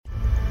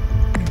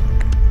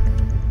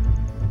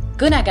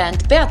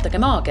Kõnekäänd Peatage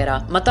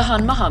maakera, ma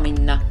tahan maha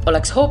minna,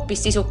 oleks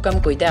hoopis sisukam,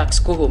 kui teaks,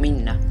 kuhu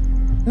minna.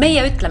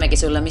 Meie ütlemegi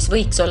sulle, mis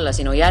võiks olla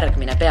sinu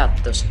järgmine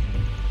peatus.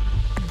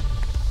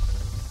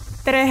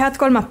 Tere, head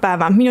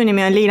kolmapäeva! Minu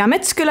nimi on Liina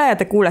Metsküla ja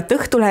te kuulete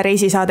Õhtule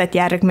reisisaadet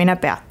Järgmine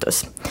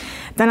peatus.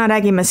 Täna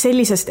räägime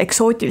sellisest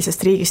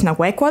eksootilisest riigist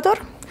nagu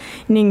Ecuador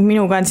ning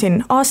minuga on siin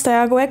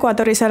aastajagu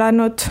Ecuadoris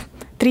elanud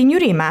Triin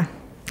Jürimäe.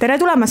 Tere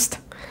tulemast!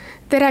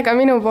 Tere ka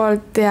minu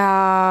poolt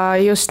ja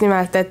just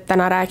nimelt, et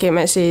täna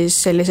räägime siis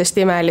sellisest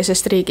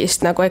imelisest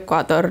riigist nagu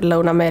Ecuador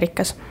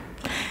Lõuna-Ameerikas.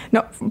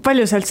 No,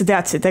 palju sa üldse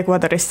teadsid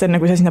Ecuadorist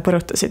enne, kui sa sinna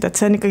põrutasid, et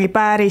see on ikkagi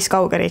päris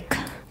kauge riik?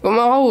 Kui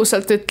ma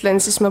ausalt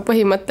ütlen, siis ma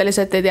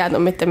põhimõtteliselt ei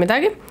teadnud mitte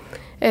midagi.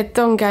 Et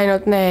ongi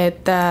ainult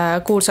need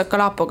kuulsad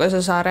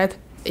Galapagose saared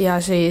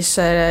ja siis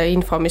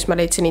info, mis ma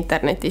leidsin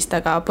internetist,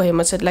 aga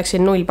põhimõtteliselt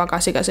läksin 0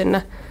 pagasiga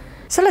sinna.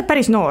 Sa oled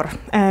päris noor.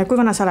 Kui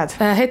vana sa oled?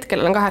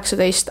 Hetkel on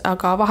 18,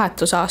 aga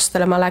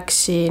vahetusaastale ma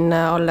läksin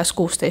alles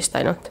 16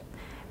 ainult.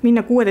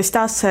 Minna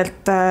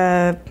 16-aastaselt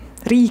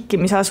riiki,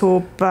 mis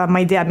asub, ma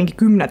ei tea, mingi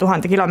 10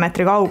 000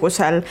 kilomeetri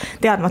kaugusel,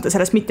 teadmata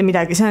sellest mitte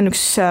midagi, see on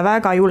üks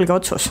väga julge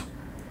otsus.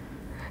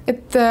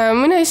 Et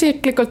mina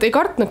isiklikult ei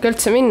kartnudki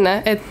üldse minna,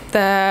 et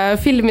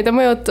filmide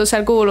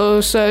mõjutusel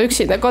kuulus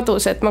üksinda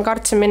kodus, et ma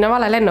kartsin minna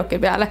vale lennuki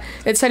peale,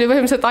 et see oli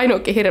põhimõtteliselt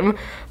ainuke hirm,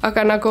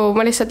 aga nagu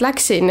ma lihtsalt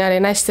läksin ja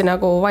olin hästi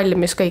nagu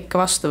valmis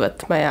kõike vastu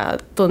võtma ja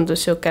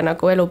tundus siuke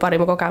nagu elu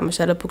parim kogemus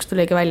ja lõpuks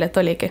tuligi välja,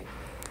 et oligi.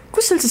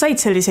 Kus üldse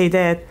said sellise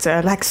idee, et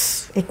läheks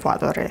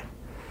Ecuadori?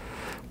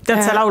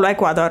 Tead sa laulu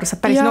Ecuador, sa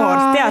päris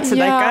noor, tead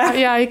seda ikka?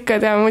 Ja ikka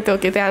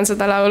muidugi tean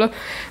seda laulu.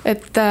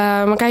 Et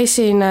ma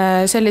käisin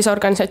sellise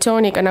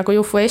organisatsiooniga nagu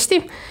Jufu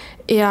Eesti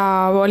ja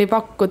oli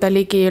pakkuda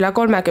ligi üle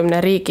 30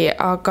 riigi,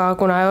 aga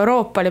kuna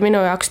Euroopa oli minu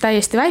jaoks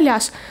täiesti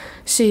väljas,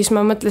 siis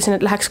ma mõtlesin,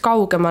 et läheks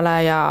kaugemale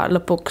ja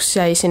lõpuks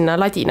jäi sinna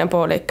ladina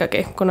poole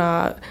ikkagi,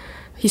 kuna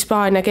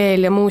hispaania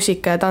keel ja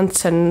muusika ja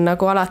tants on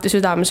nagu alati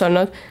südames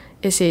olnud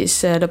ja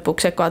siis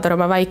lõpuks Ecuador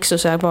oma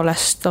väiksuse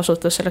poolest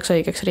osutus selleks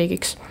õigeks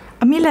riigiks.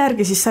 Aga mille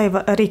järgi siis sai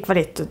riik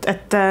valitud?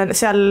 Et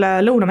seal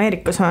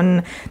Lõuna-Ameerikas on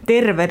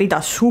terve rida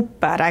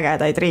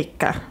superägedaid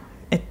riike,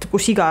 et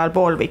kus igal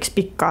pool võiks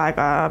pikka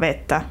aega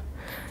veeta?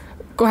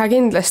 Kohe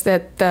kindlasti,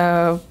 et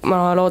ma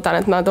loodan,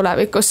 et ma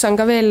tulevikus saan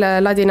ka veel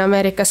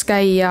Ladina-Ameerikas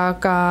käia,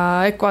 aga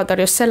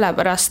Ecuador just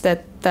sellepärast,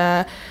 et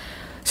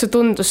see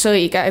tundus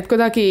õige, et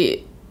kuidagi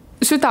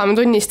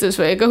südametunnistus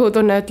või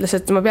kõhutunne ütles,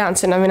 et ma pean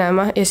sinna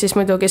minema ja siis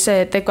muidugi see,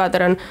 et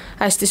Ecuador on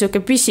hästi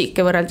siuke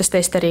pisike võrreldes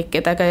teiste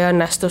riikidega ja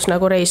õnnestus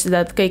nagu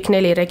reisida kõik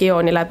 4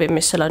 regiooni läbi,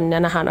 mis seal on ja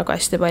näha nagu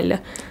hästi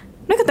palju.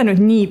 No ega ta nüüd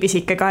nii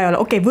pisike ka ei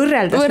ole, okei,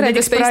 võrreldes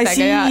näiteks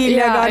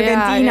Brasiiliaga,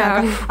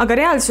 Argentiinaga,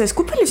 aga reaalsuses,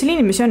 kui palju seal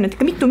inimesi on, et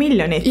ikka mitu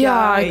miljonit?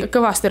 Ja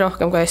kõvasti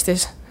rohkem kui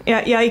Eestis.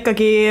 Ja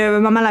ikkagi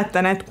ma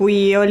mäletan, et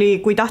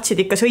kui tahtsid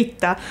ikka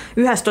sõita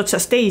ühest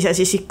otsast teise,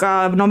 siis ikka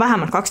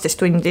vähemalt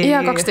 12 tundi. Ja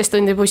 12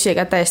 tundi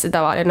bussiga täiesti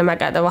tavaline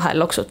mägede vahel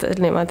loksutad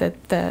niimoodi,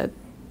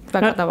 et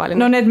väga tavaline.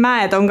 No need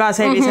mäed on ka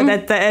sellised,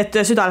 et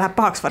süda läheb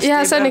pahaks varsti.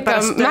 Ja see on ikka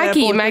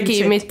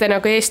mägi, mitte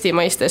nagu Eesti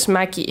mõistes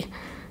mägi.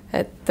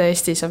 Et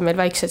Eestis on meil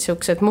väiksed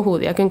siuksed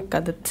muhud ja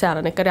künkad, et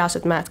seal on ikka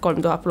reaalsed mäed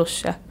 3000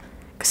 pluss ja.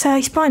 Kas sa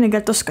hispaania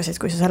keelt oskasid,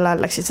 kui sa selle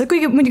all läksid? Sa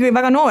kuigi muidugi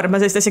väga noor, ma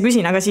sellist asja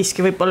küsin, aga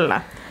siiski võib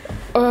olla.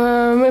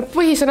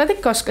 Põhisõnad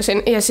ikka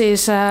oskasin ja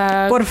siis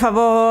por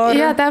favor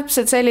ja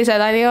täpselt sellised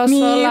adios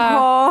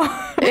miho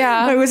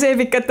nagu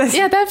seebikates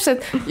ja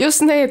täpselt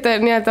just need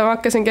nii-öelda ma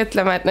hakkasingi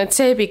ütlema, et need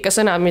seebika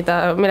sõnad,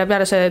 mille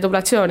peale see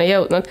dublatsioon ei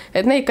jõudnud,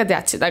 et neid ka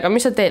teadsid, aga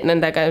mis sa teed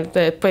nendega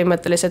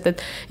põhimõtteliselt,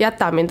 et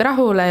jäta mind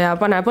rahule ja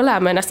pane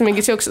põlema ennast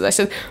mingi siuksed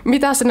asjad,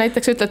 mida sa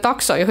näiteks ütled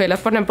taksojuhile,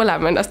 pane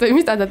põlema ennast või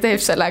mida ta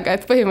teeb sellega,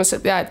 et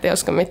põhimõtteliselt et ei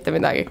oska mitte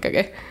midagi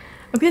ikkagi.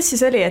 Kuidas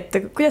siis oli, et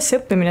kuidas see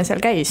õppimine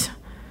seal käis?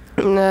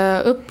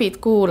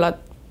 Õpid, kuulad,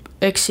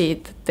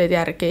 eksid, teed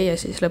järgi ja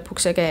siis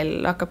lõpuks see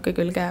keel hakkabki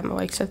küll käima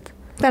vaikselt.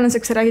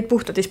 Tänaseks sa räägid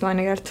puhtalt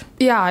hispaania keelt?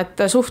 Jaa,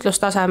 et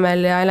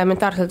suhtlustasemel ja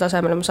elementaarsel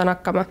tasemel ma saan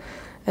hakkama,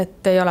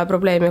 et ei ole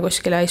probleemi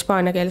kuskile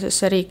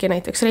hispaaniakeelsesse riiki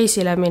näiteks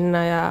reisile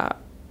minna ja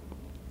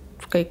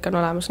kõik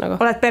on olemas nagu.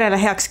 Oled perele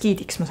heaks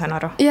kiidiks, ma saan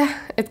aru? Jah,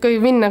 et kui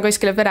minna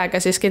kuskile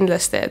perega, siis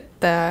kindlasti,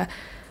 et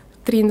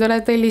Triin tule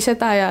telli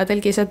seda ja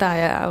telgi seda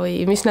ja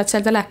või mis nad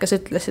seal telekas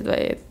ütlesid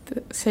või et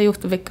see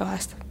juhtub ikka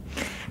vahest.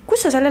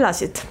 Kus sa seal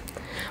elasid?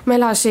 Ma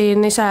elasin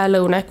ise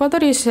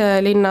Lõuna-Ecuadoris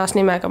linnas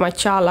nimega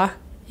Machala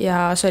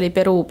ja see oli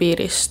Peruu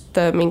piirist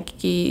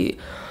mingi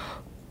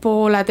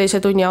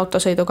 1,5 tunni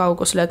autosõidu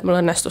kaugusel, et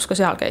mul õnnestus ka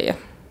seal käia.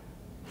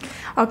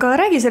 Aga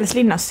räägi sellest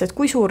linnast, et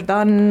kui suur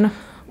ta on,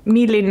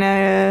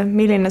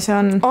 milline see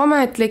on?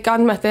 Ametlike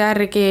andmete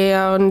järgi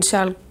on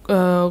seal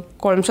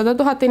 300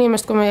 000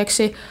 inimest, kui ma ei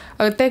eksi,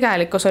 aga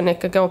tegelikkus on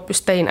ikkagi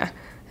hoopis teine.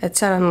 Et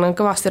seal on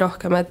kõvasti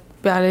rohkem, et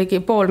peale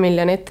ligi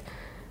 500,000,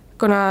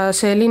 kuna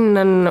see linn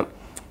on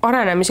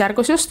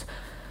arenemisjärgus just,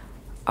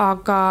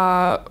 aga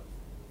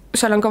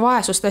seal on ka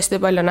vaesust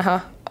hästi palju näha.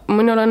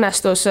 Minul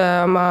õnnestus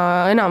oma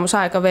enamus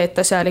aega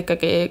veeta seal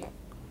ikkagi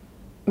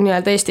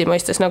nii-öelda Eesti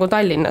mõistes nagu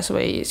Tallinnas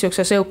või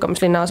siukses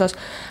jõukamas linna osas.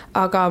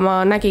 Aga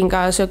ma nägin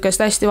ka siukest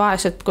hästi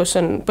vaheset, kus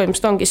on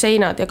põhimõtteliselt ongi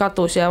seinad ja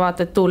katus ja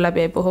vaata, et tuul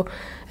läbi ei puhu.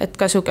 Et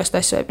ka siukest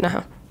asja võib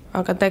näha.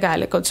 Aga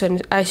tegelikult see on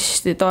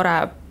hästi tore,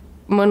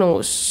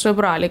 mõnus,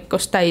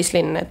 sõbralikust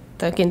täislinn,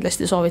 et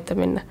kindlasti soovitan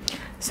minna.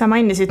 Sa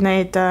mainisid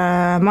neid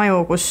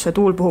maju, kus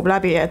tuul puhub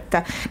läbi, et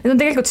need on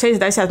tegelikult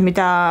sellised asjad,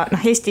 mida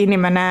Eesti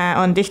inimene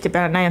on tihti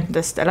peale näinud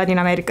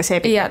Ladina-Ameerika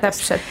seebitades. Ja,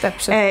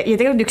 täpselt. Ja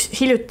tegelikult üks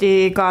hiljuti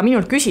ka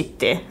minult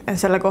küsiti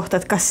selle kohta,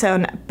 et kas see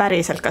on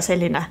päriselt ka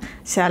selline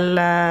seal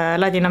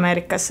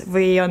Ladina-Ameerikas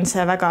või on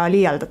see väga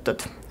liialdatud.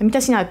 Mida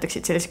sina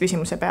ütleksid sellise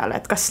küsimuse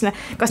peale, et kas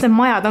need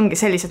majad ongi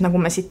sellised,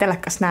 nagu me siit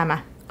telekast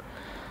näeme?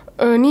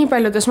 Nii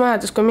paljudes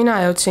majades, kui mina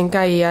jõudsin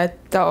käia,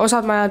 et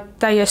osad majad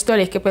täiesti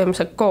olidki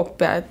põhimõtteliselt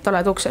koopia, et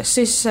oled uksest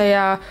sisse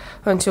ja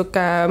on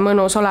siuke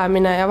mõnus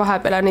olemine ja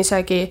vahepeal on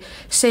isegi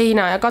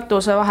seina ja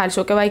katuse vahel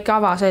siuke väike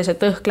ava sees,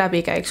 et õhk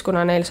läbi käiks,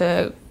 kuna neil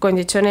see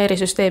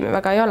konditsioneerisüsteemi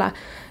väga ei ole.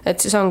 Et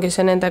siis ongi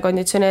see nende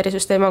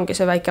konditsioneerisüsteem ongi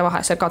see väike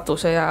vahe, see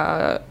katuse ja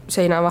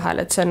seina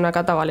vahel, et see on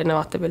väga tavaline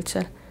vaatepilt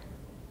seal.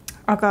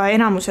 Aga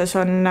enamuses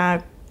on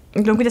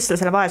kuidas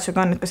selle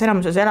vahetusega on, et kas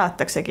enamuses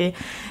elataksegi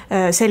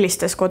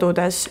sellistes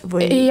kodudes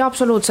või? Ei,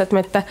 absoluutselt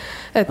mitte.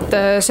 Et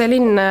see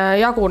linn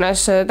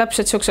jagunes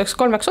täpselt siukseks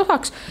 3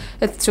 osaks,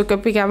 et siuke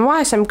pigem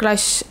vaesem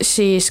klass,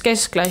 siis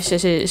keskklass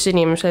ja siis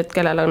inimesed,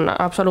 kellel on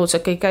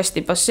absoluutselt kõik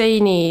hästi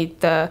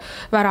basseinid,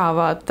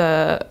 väravad,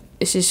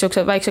 siis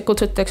siuksed väiksed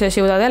kutsutakse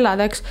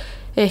ciudadelladeks,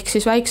 ehk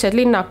siis väiksed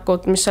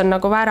linnakud, mis on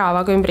nagu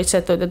väravaga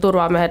ümbritsetud ja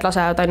turvamehed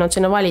lasevad ainult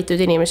sinna valitud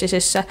inimesi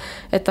sisse,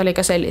 et oli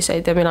ka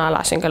selliseid ja mina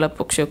elasin ka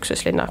lõpuks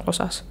siukses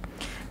linnakosas.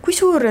 Kui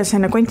suur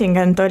selline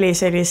kontingent oli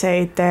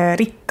selliseid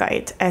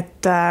rikkaid,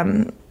 et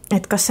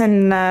kas see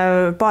on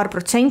paar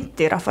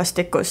protsenti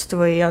rahvastikust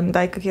või on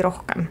ta ikkagi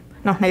rohkem?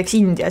 Näiteks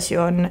Indias ju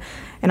on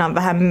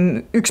enam-vähem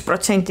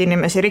 1%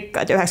 inimesi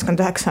rikkad ja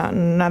 99%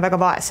 on väga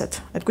vaesed.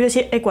 Et kuidas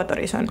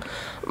Ecuadoris on?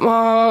 Ma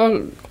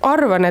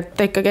arvan, et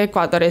ikkagi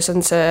Ecuadoris on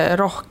see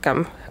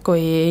rohkem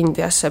kui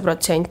Indias see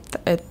protsent,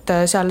 et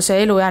seal see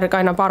elujärg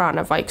aina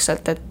paraneb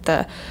vaikselt, et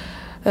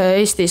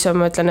Eestis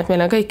on, ma ütlen, et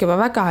meil on kõik juba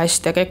väga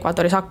hästi, aga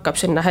Ecuadoris hakkab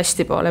sinna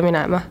hästi poole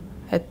minema,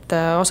 et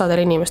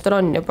osadel inimestel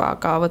on juba,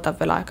 aga võtab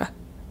veel aega.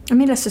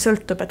 Millest see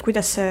sõltub, et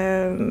kuidas see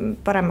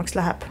paremaks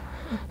läheb?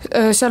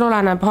 Seal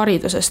oleneb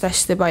haridusest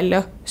hästi palju.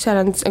 Seal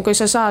on, kui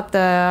sa saad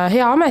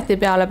hea ameti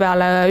peale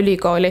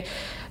ülikooli,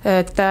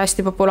 et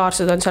hästi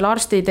populaarsed on seal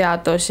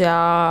arstiteadus ja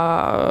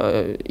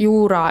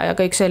juura ja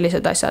kõik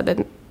sellised asjad,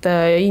 et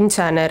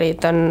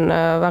insenerid on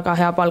väga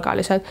hea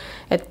palgalised.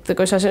 Et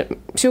kui sa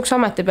siukse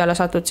ameti peale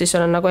satud, siis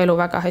sul on nagu elu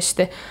väga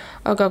hästi.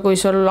 Aga kui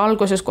sul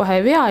alguses kohe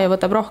ei vea ja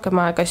võtab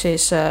rohkem aega,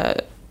 siis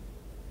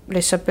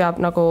lihtsalt peab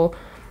nagu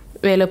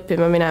veel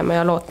õppima minema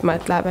ja lootma,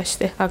 et läheb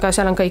hästi. Aga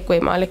seal on kõik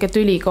võimalik, et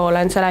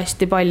ülikoole on seal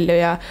hästi palju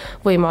ja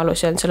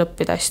võimalusi on seal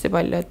õppida hästi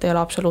palju, et ei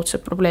ole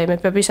absoluutselt probleemi.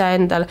 Peab ise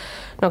endal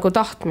nagu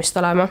tahtmist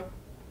olema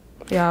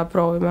ja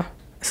proovima.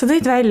 Sa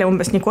tõid välja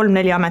umbes nii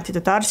 3-4 ametit,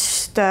 et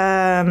arst,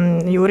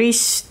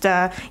 jurist,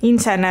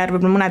 insener,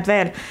 võib-olla mõned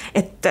veel,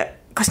 et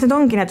kas need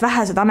ongi need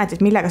vähesed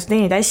ametid, millega sa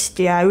teenid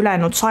hästi ja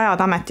ülejäänud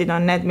 100 ametid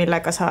on need,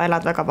 millega sa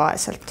elad väga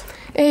vaeselt?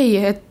 Ei,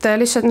 et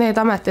lihtsalt need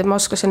ametid ma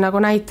oskasin nagu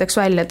näiteks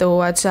välja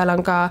tuua, et seal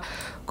on ka,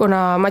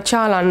 kuna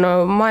Machala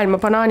on maailma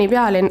banaani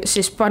pealinn,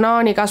 siis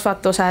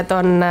banaanikasvatused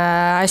on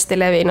hästi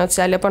levinud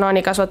seal ja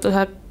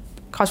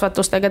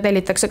banaanikasvatustega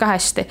tellitakse ka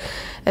hästi.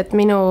 Et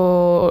minu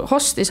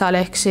hostisal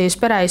ehk siis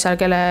pereisal,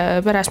 kelle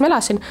peres ma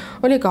elasin,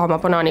 oli ka oma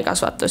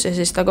banaanikasvatus ja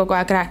siis ta kogu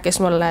aeg rääkis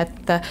mulle,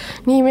 et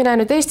nii mine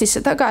nüüd Eestisse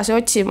tagasi,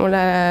 otsi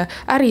mulle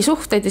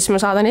ärisuhteid, siis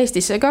ma saadan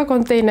Eestisse ka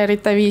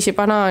konteinerite 5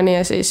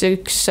 banaani ja siis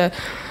üks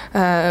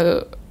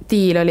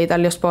diil oli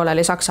tal just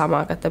pooleli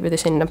Saksamaaga, et ta pidi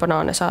sinna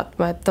banaane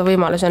saatma, et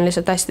võimalusi on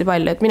lihtsalt hästi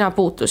palju, et mina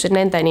puutusin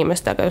nende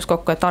inimestega just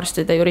kokku, et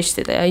arstide,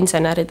 juristide ja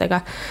inseneridega,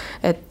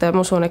 et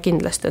ma usun, et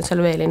kindlasti on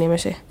seal veel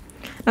inimesi.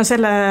 No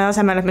selle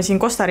asemel, et me siin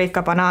Costa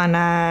Rica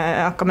banaane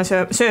hakkame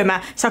sööme,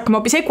 siis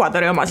hakkame hoopis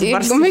Ecuadori omasid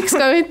varsti. Miks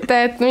ka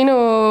mitte, et minu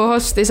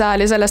hostisa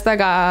oli sellest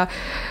väga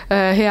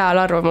heal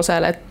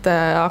arvamusel, et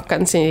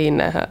hakkan siin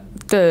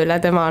tööle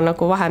tema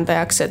nagu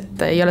vahendajaks,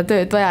 et ei ole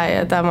tööd vaja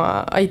ja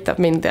tema aitab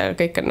mind ja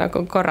kõik on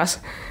nagu korras.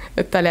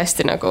 Et ta oli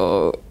hästi nagu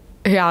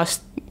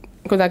heast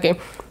kuidagi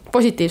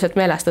positiivselt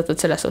meelestatud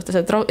selles suhtes,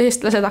 et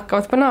eestlased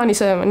hakkavad banaani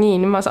sööma, nii,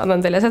 nüüd ma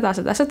saadan teile seda.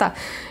 Ja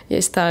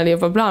siis ta oli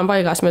juba plaan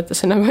paigas, ma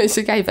ütlesin, nagu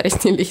see käi päris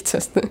nii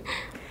lihtsast.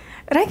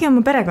 Räägi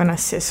oma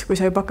perekonnast siis, kui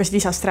sa juba hakkasid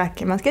isast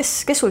rääkima, et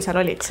kes sul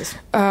seal olid siis?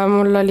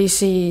 Mul oli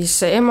siis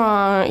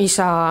ema,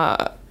 isa,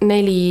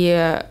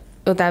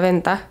 4 õde,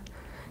 venda.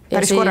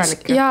 Päris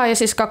korralik. Ja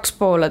siis 2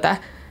 poolõde.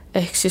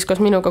 Ehk siis koos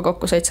minuga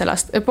kokku 7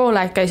 last.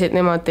 Poolaeg käisid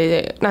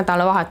niimoodi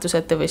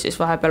nädalavahetused või siis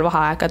vahepeal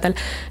vaheaegadel.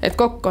 Et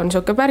kokku on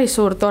siuke päris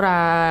suur, tore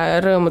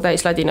rõõmu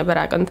täis ladina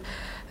perekond.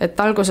 Et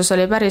alguses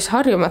oli päris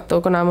harjumatu,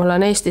 kuna mul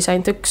on Eestis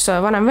ainult üks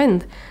vanem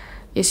vend.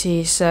 ja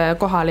siis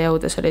kohale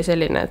jõudes oli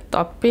selline, et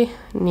appi,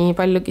 nii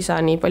palju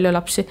kisa, nii palju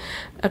lapsi.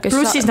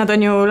 Pluss siis nad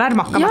on ju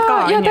lärmakamad ka.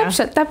 Ja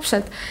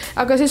täpselt.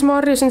 Aga siis ma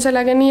harjusin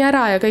sellega nii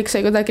ära ja kõik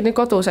sai kuidagi nii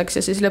koduseks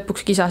ja siis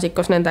lõpuks kisasid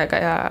koos nendega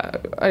ja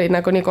oli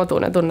nagu nii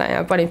kodune tunne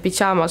ja panin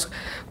pidžaamas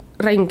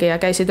ringi ja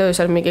käisid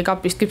öösel mingi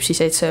kapist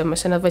küpsiseid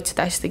söömas ja nad võtsid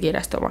hästi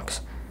kiiresti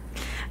omaks.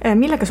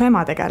 Millega su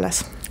ema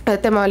tegeles?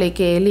 Tema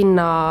oligi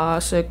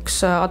linnas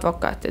üks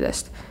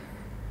advokaatidest.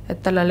 Et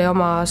tal oli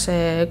oma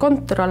see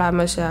kontor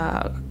olemas ja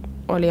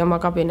oli oma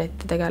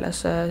kabinetti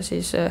tegeles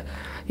siis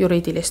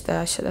juriidiliste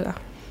asjadega.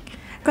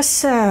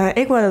 Kas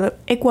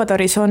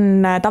Ecuadoris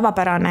on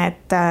tavapärane,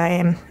 et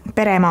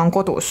pereema on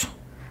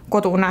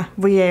kodune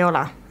või ei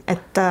ole?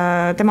 Et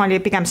tema oli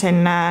pigem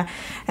selline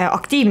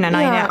aktiivne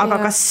naine, aga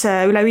kas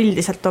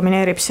üleüldiselt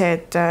domineerib see,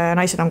 et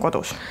naised on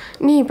kodus?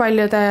 Nii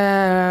paljude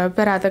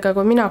peredega,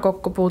 kui mina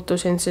kokku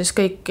puutusin, siis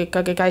kõik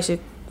ikkagi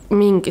käisid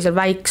mingisel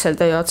väiksel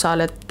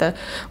tööotsal, et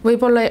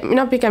võib-olla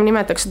mina pigem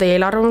nimetaks seda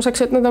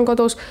eelarvamuseks, et nad on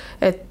kodus,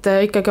 et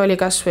ikkagi oli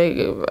kas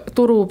või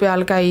turu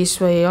peal käis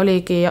või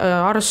oligi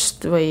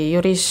arst või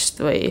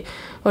jurist või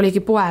oligi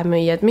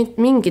poemüüja, et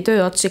mingi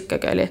tööots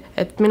ikkagi oli,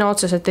 et mina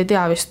otseselt ei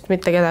tea vist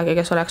mitte kedagi,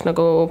 kes oleks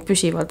nagu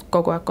püsivalt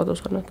kogu aeg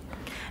kodus olnud.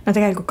 No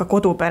tegelikult ka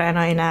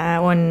koduperenaine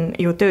on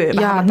ju töö,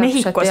 vähemalt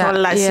Mehhikos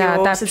olles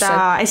ju seda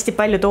hästi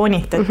palju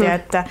toonitati,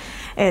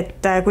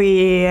 et kui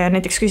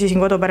näiteks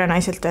küsisin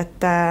koduperenaiselt,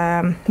 et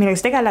millega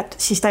sa tegeled,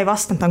 siis ta ei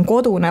vastanud, ta on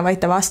kodune,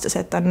 vaid ta vastas,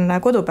 et ta on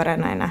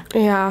koduperenaine.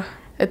 Jaa,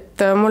 et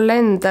mul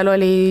endal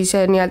oli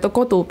see nii-öelda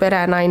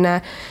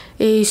koduperenaine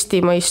Eesti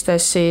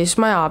mõistes siis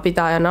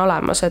majapidajana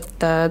olemas,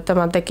 et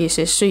tema tegi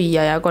siis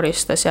süüa ja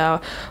koristas ja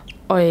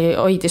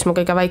hoidis mu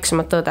kõige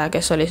väiksemat õde,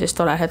 kes oli siis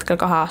tollel hetkel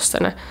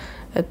 2-aastane.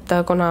 Et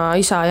kuna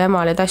isa ja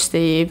ema olid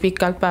hästi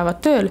pikalt päevad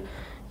tööl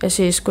ja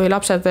siis kui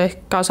lapsed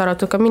kaasa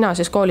arvatud ka mina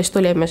siis koolist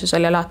tulime, siis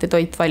oli alati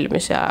toit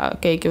valmis ja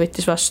keegi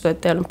võttis vastu,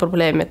 et ei olnud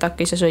probleemi, et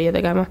hakka ise süüa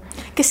tegema.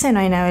 Kes see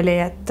naine oli,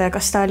 et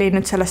kas ta oli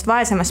nüüd sellest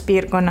vaesemast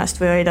piirkonnast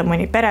või oli ta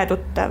mõni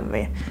peretuttav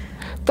või?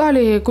 Ta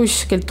oli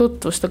kuskilt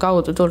tutvuste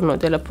kaudu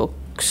tulnud ja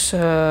lõpuks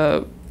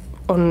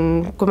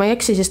kui ma ei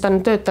eksi, siis ta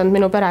on töötanud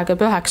minu perega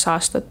juba 9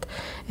 aastat.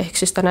 Ehk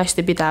siis ta on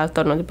hästi pidevalt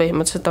olnud ja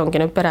põhimõtteliselt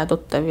ongi nüüd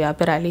peretuttav ja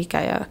pereliige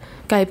ja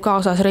käib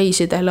kaasas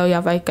reisidel,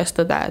 hoiab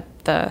väikest õde,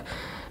 et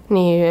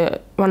nii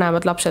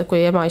vanemad lapsed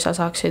kui ema-isa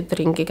saaksid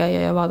ringi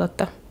käia ja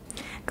vaadata.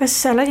 Kas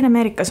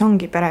Ladina-Ameerikas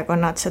ongi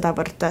perekonnad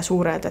sedavõrd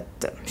suured,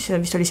 et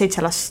vist oli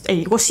 7 last,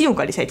 ei, koos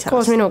sinuga oli 7 last?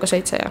 Koos minuga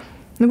 7, jah.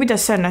 No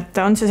kuidas see on, et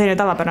on see selline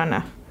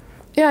tavapärane?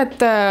 Ja,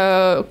 et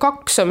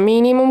 2 on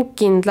miinimum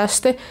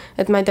kindlasti,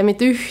 et ma ei tea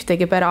mitte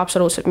ühtegi pere,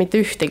 absoluutselt mitte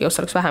ühtegi,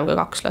 kus oleks vähem kui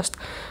 2 last.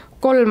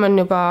 3 on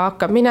juba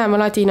hakkab minema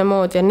ladina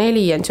moodi ja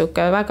 4 on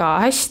siuke väga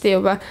hästi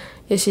juba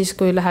ja siis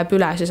kui läheb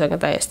üle, siis on ka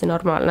täiesti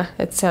normaalne,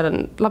 et seal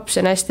on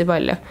lapsi on hästi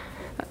palju.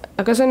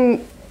 Aga see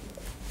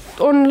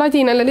on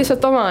ladinale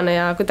lihtsalt omane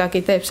ja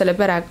kuidagi teeb selle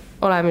pere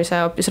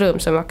olemise hoopis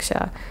rõõmsamaks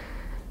ja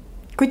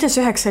kuidas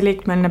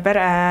 9-liikmeline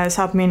pere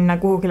saab minna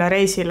kuhugile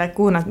reisile,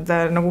 kuhu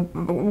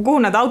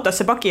nad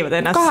autosse pakivad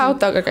ennast? 2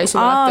 autoga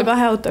käisime alati.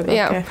 2 autoga,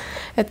 okei.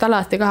 Et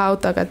alati 2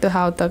 autoga, et 1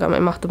 autoga me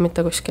ei mahtu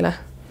mitte kuskile.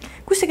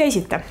 Kus te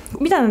käisite?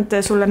 Mida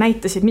nad sulle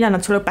näitasid, mida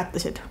nad sulle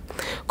õpetasid?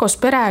 Koos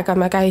perega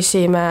me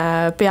käisime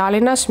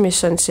pealinnas,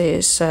 mis on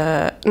siis,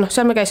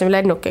 seal me käisime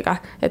lennukiga,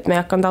 et me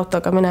ei hakanud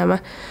autoga minema.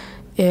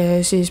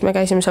 Ja siis me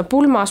käisime seal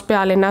Pulmas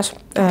pealinnas.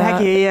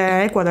 Räägi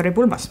Ecuadori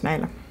Pulmast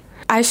meile.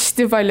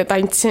 Hästi palju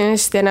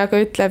tantsimist ja nagu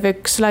ütleb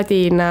üks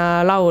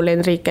ladina laul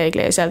Enrique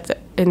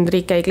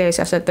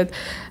Iglesias, et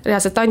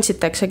reaalselt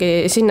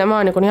tantsitaksegi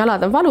sinnamaani, kuni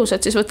jalad on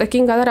valusad, siis võtad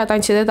kingad ära,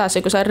 tantsid edasi,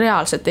 kui sa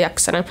reaalselt ei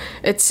jaksa.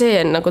 Et see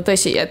on nagu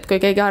tõsi, et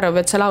kui keegi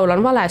arvab, et see laul on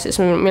vale, siis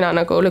mina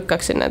nagu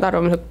lükkaksin need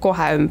arvamused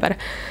kohe ümber.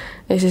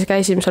 Ja siis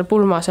käisime seal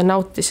Pulmas ja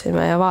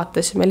nautisime ja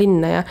vaatasime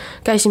linna ja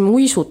käisime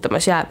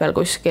uisutamas jää peal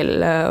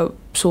kuskil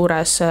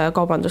suures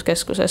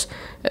kaubanduskeskuses.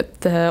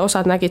 Et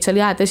osad nägid seal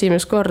jääd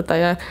esimest korda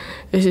ja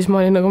siis ma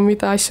olin nagu,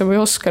 mida asja ma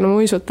ei oska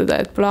uisutada,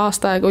 et pole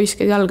aasta aega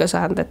uisked jalga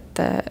saanud, et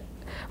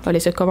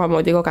oli see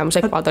omamoodi kogemus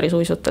Ecuadoris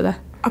uisutada.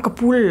 Aga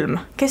Pulm,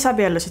 kes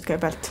abiellusid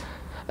kõigepealt?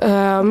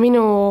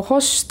 Minu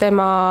host,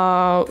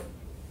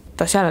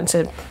 seal on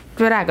see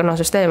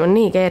perekonnasüsteem on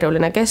nii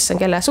keeruline, kes on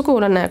kelle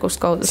sugulane ja kust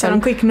kaudu seal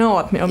on kõik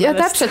nõod minu meelest. Ja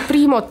täpselt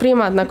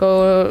priimad nagu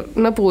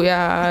nõbu ja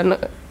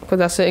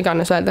kuidas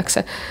iganes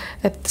öeldakse.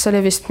 Et see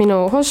oli vist minu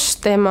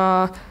host,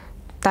 tema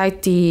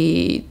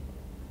tädi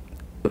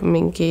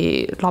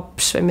mingi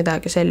laps või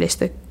midagi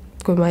sellist,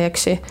 kui ma ei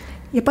eksi.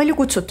 Ja palju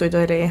kutsutuid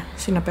oli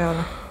sinna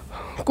peale?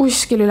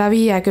 Kuskil üle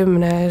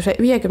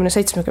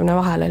 50-70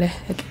 vahel oli.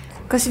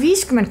 Kas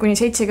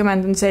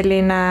 50-70 on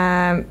selline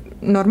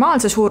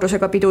normaalse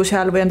suurusega pidu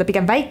seal või on ta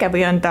pigem väike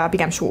või on ta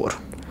pigem suur?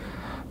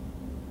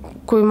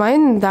 Kui ma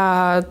enda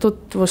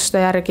tutvuste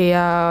järgi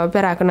ja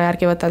perekonna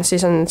järgi võtan,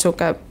 siis on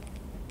suke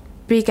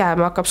pigem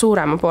hakkab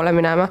suurema poole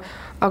minema,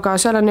 aga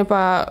seal on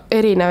juba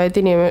erinevaid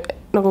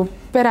nagu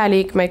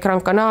pereliikmeid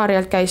Gran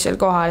Canarialt käis seal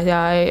kohal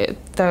ja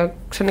et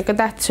see on ikka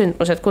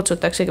tähtsündmus, et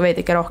kutsutaksegi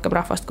veidike rohkem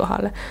rahvast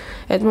kohale.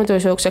 Et muidu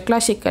sellised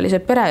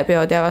klassikalised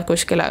perepeod jäävad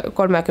kuskile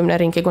 30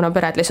 ringi, kuna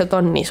pered lihtsalt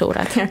on nii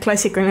suured. Ja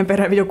klassikaline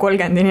perepidu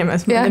 30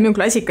 inimest. Minu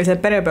klassikalised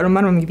perepeol on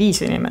arvan mingi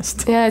 5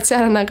 inimest. Ja et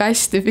seal on nagu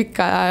hästi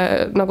pika,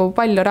 nagu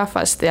palju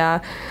rahvast ja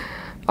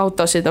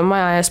autosid on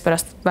maja ees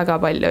pärast väga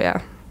palju ja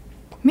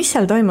mis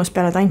seal toimus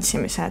peale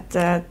tantsimise, et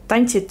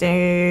tantsiti,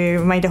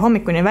 ma ei tea,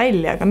 hommikuni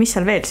välja, aga mis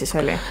seal veel siis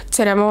oli?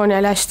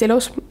 Tseremoonia oli hästi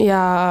ilus ja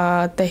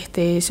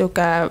tehti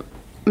siuke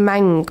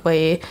mäng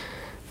või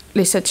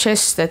lihtsalt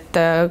žest,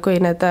 et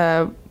kui need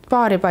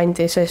paari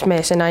pandi, siis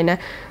mees ja naine,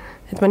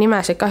 et ma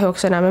nimesid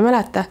kahjuks enam ei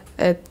mäleta,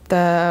 et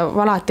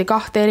valati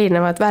 2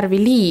 erinevat värvi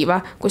liiva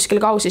kuskil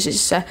kausi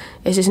sisse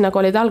ja siis nagu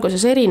olid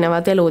alguses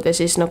erinevad elud ja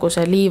siis nagu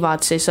see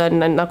liivad siis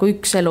on nagu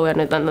üks elu ja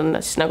nüüd on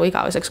siis nagu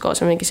igaveseks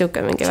koos mingi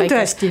siuke mingi see on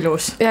tõesti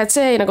ilus. Ja et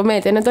see ei nagu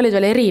meeldi, need olid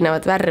veel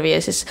erinevad värvi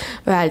ja siis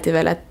öeldi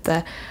veel, et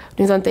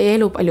nüüd on teie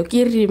elu palju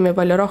kirjum ja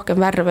palju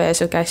rohkem värve ja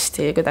siuke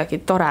hästi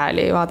kuidagi tore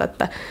oli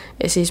vaadata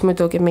ja siis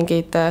muidugi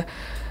mingid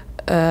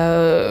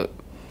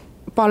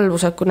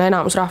palvused, kuna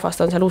enamus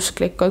rahvast on seal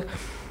usklikud.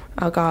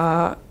 Aga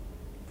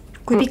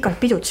kui pikalt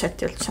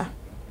pidutseti üldse?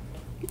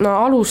 No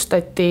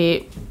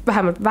alustati,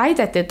 vähemalt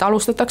väideti, et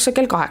alustatakse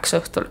kell 8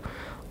 õhtul.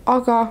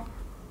 Aga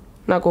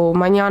nagu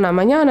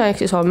mañana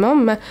ehk siis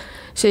homme,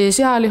 siis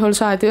heal juhul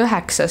saadi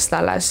 9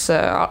 alles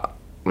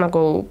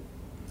nagu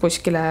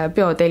kuskile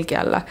peotelgi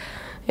alla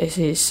ja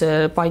siis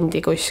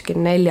pandi kuskil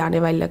 4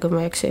 välja, kui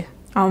ma ei eksi.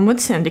 Ma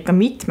mõtlesin, et ikka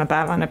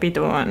mitmepäevane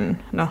pidu on.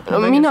 No,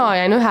 mina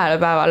jäin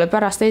 1 päevale,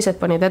 pärast teised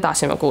panid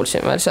edasi, ma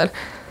kuulsin veel seal.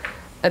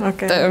 Et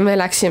okay. Me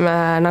läksime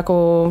nagu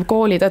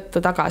kooli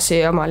tõttu tagasi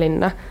oma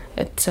linna,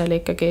 et see oli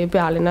ikkagi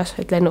pealinnas,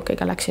 et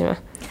lennukiga läksime.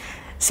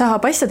 Sa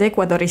paistad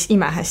Ecuadoris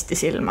imehästi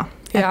silma,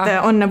 et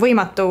on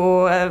võimatu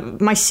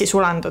massi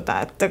sulanduda,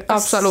 et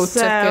kas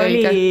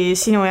oli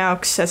sinu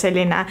jaoks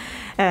selline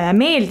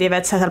meeldiv,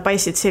 et sa seal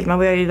paistid silma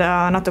või oli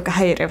ta natuke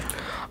häiriv?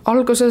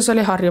 Alguses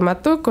oli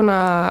harjumatu, kuna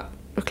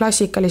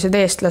klassikalised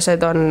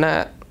eestlased on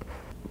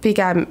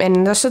pigem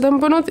endasse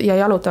tõmbunud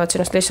ja jalutavad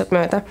sinust lihtsalt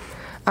mööda.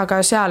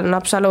 Aga seal on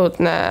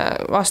absoluutne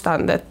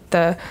vastand, et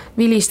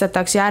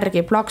vilistatakse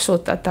järgi,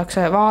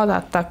 plaksutatakse,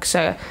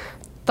 vaadatakse,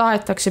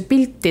 tahetakse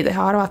pilti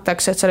teha,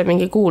 arvatakse, et see oli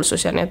mingi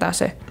kuulsus ja nii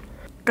edasi.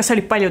 Kas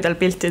oli paljudel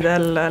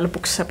piltidel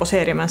lõpuks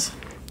poseerimas?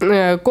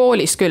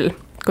 Koolis küll.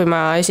 Kui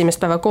ma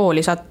esimest päeva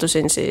kooli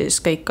sattusin, siis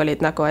kõik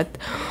olid nagu, et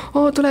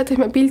tule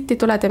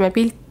teeme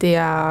pilti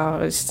ja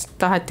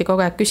taheti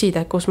kogu aeg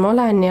küsida, kus ma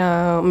olen ja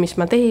mis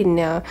ma teen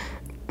ja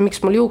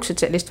miks mul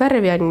juuksed sellist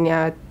värvi on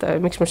ja et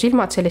miks mul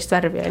silmad sellist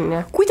värvi on.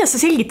 Ja kuidas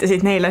sa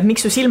selgitasid neile, et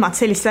miks su silmad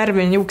sellist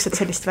värvi on, juuksed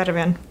sellist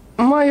värvi on?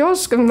 Ma ei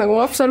oskanud nagu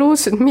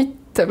absoluutselt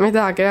mitte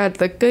midagi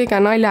öelda. Kõige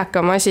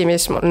naljakam asi,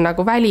 mis mul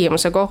nagu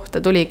välimuse kohta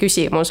tuli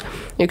küsimus.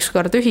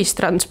 Ükskord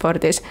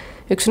ühistranspordis.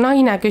 Üks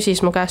naine küsis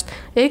mu käest,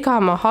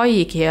 ega ma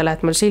haigi ei ole,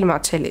 et mul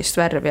silmad sellist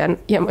värvi on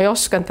ja ma ei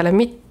osanud talle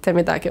mitte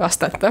midagi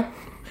vastata.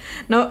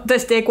 No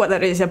tõesti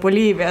Ecuadoris ja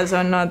Boliivias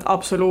on nad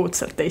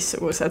absoluutselt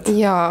teistsugused.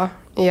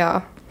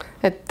 Ja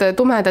et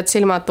tumedad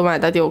silmad,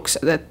 tumedad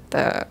juuksed, et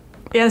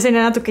ja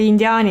selline natuke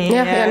indiaani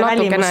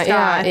välimust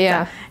ka,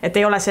 et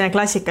ei ole selline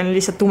klassikaline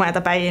lihtsalt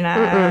tumedapäine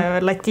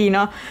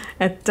latino,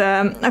 et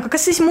aga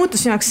kas siis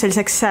muutus sinaks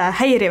selliseks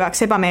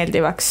häirivaks,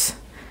 ebameeldivaks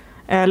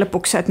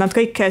lõpuks, et nad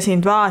kõik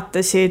sind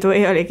vaatasid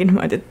või oligi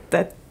niimoodi,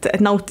 et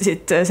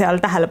nautisid seal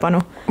tähelepanu?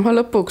 Ma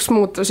lõpuks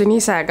muutusin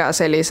ise ka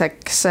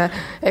selliseks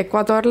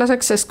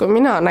ekvadorlaseks, sest kui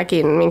mina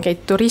nägin mingeid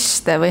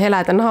turiste või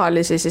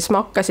heledanaalisi, siis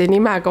ma hakkasin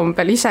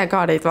imekombel ise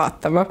ka neid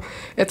vaatama.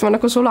 Et ma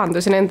nagu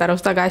sulandusin enda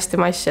arust väga hästi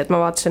massi, et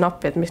ma vaatasin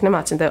appi, et mis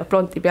nemad siin teevad,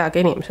 blondi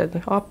peaga inimesed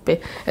appi.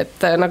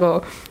 Et nagu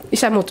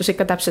ise muutus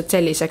ikka täpselt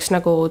selliseks,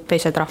 nagu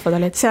teised rahvad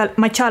olid. Seal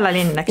Machala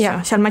linn, eks ju?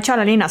 Seal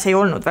Machala linnas ei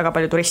olnud väga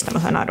palju turiste,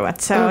 ma saan aru,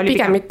 et see oli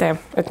pigem mitte,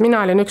 et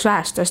mina olin üks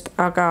vähestest,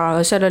 aga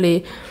seal oli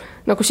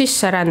nagu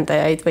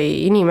sisserändajaid või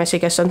inimesi,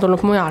 kes on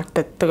tulnud mujalt,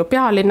 et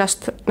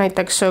pealinnast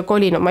näiteks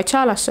kolinud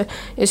Machalasse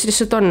ja siis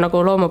lihtsalt on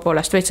nagu loomu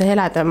poolest veitsa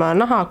heledama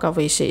nahaga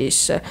või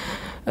siis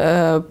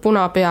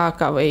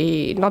punapeaga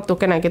või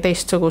natukenegi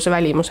teistsuguse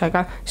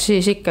välimusega,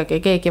 siis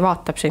ikkagi keegi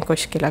vaatab sind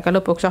kuskile, aga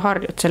lõpuks sa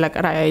harjud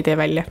sellega ära ja ei tee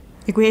välja.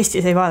 Ja kui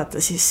Eestis ei vaadata,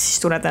 siis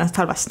tunned ennast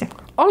halvasti?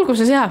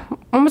 Alguses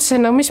ma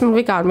mõtlesin, no mis mul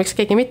viga on, miks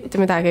keegi mitte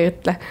midagi ei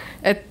ütle.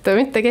 Et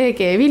mitte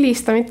keegi ei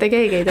vilista, mitte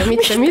keegi ei tee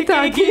mitte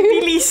midagi. Keegi ei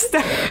vilista.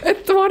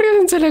 Et ma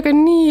harjusin sellega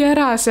nii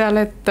ära seal,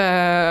 et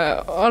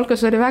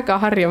alguses oli väga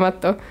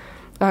harjumatu.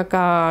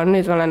 Aga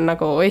nüüd ma olen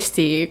nagu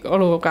Eesti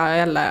oluga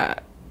jälle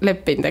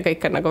leppinud ja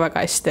kõik on nagu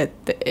väga hästi,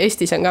 et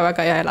Eestis on ka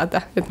väga hea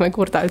elada, et ma ei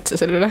kurda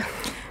üldse selle üle.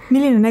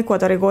 Milline on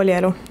Ecuadori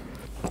koolielu?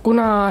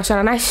 Kuna seal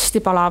on hästi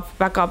palav,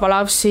 väga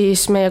palav,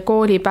 siis meie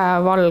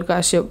koolipäev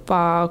algas juba,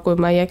 kui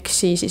ma ei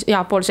eksi, siis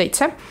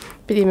 6:30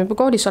 pidime juba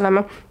koolis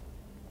olema.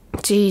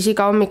 Siis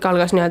iga hommik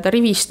algas nii-öelda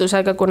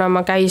rivistusega, kuna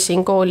ma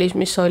käisin koolis,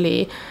 mis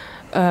oli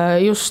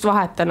just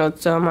vahetanud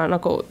oma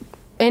nagu,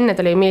 enne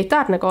oli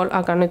militaarne kool,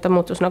 aga nüüd ta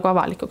muutus nagu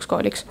avalikuks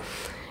kooliks.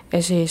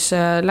 Ja siis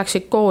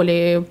läksid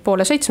kooli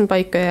 6:30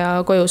 paika ja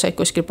koju said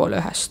kuskil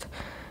 6:30.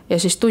 ja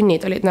siis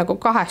tunnid olid nagu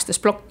 2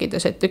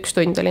 plokkides, et üks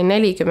tund oli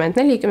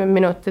 40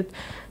 minutit,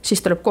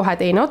 siis tuleb kohe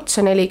teine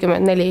otsa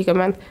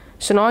 40.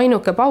 See on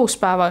ainuke paus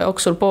päeva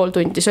jooksul pool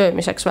tundi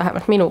söömiseks,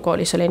 vähemalt minu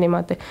koolis oli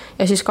niimoodi.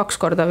 Ja siis 2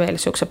 korda veel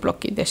siuksed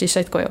plokid ja siis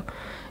said koju.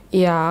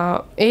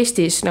 Ja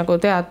Eestis nagu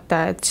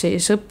teate, et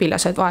siis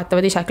õpilased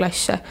vahetavad ise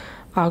klasse,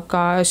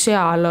 aga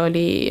seal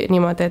oli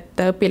niimoodi, et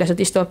õpilased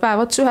istuvad päev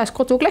otsa ühes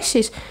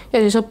koduklassis ja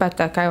siis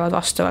õpetajad käivad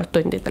vastavalt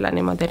tundidele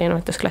niimoodi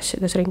erinevates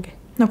klassides ringi.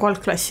 Nagu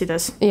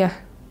algklassides? Jah,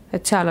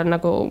 et seal on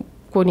nagu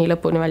kuni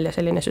lõpuni välja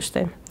selline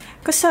süsteem.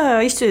 Kas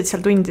sa istusid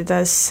seal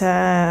tundides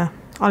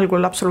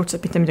algul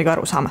absoluutselt mitte midagi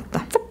aru saamata?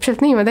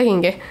 Täpselt nii ma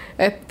tegingi,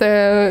 et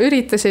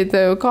üritasid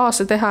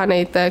kaasa teha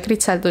neid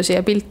kritseldusi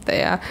ja pilte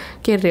ja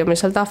kirju,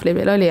 mis seal tahvli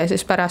peal oli ja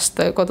siis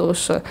pärast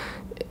kodus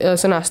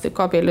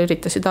sõnastiku abil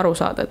üritasid aru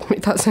saada, et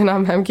mida sa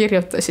enam-vähem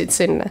kirjutasid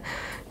sinna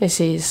ja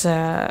siis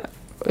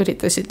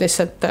üritasid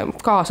lihtsalt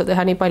kaasa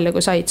teha nii palju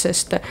kui said,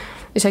 sest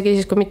isegi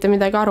siis, kui mitte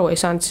midagi aru ei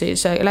saanud,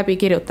 siis läbi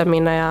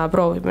kirjutamine ja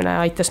proovimine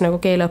aitas nagu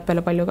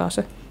keeleõppele palju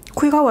kaasa.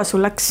 Kui kaua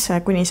sul läks,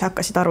 kuni sa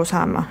hakkasid aru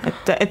saama,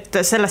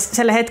 et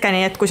selle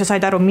hetkeni, et kui sa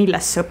said aru,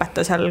 millest see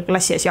õpetaja seal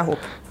klassi ees jahub?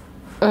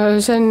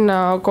 See on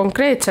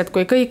konkreetselt,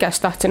 kui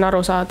kõigest tahtsin aru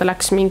saada,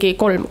 läks mingi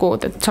 3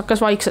 kuud, et see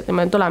hakkas vaikselt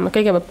niimoodi tulema.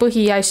 Kõigepealt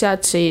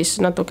põhiasjad, siis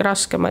natuke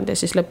raskemad ja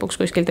siis lõpuks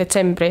kuskil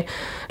detsembri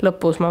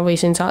lõpus ma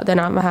võisin saada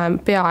enam-vähem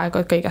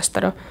peaaegu kõigest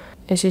aru.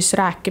 Ja siis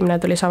rääkimine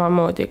tuli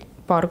samamoodi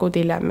 2 kuud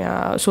hiljem ja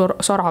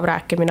sorav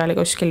rääkimine oli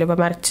kuskil juba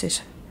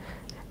märtsis.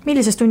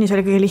 Millises tunnis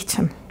oli kõige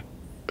lihtsam?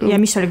 Ja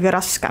mis oli kõige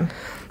raskem?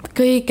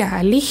 Kõige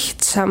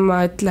lihtsam,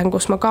 ma ütlen,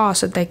 kus ma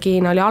kaasa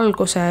tegin, oli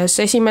alguses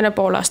esimene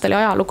poolaasta oli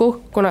ajalugu,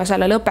 kuna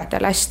seal oli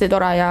õpetajal hästi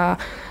tore ja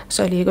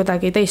see oli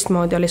kuidagi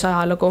teistmoodi, oli see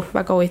ajalugu,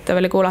 väga huvitav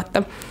oli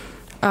kuulata.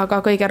 Aga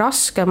kõige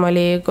raskem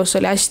oli, kus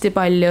oli hästi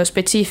palju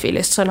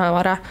spetsiifilist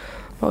sõnavara,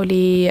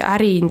 oli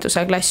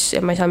äriinduse klass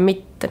ja ma ei saa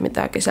mitte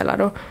midagi seal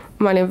aru.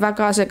 Ma olin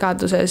väga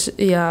segaduses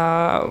ja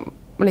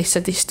ma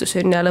lihtsalt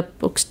istusin ja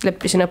lõpuks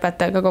leppisin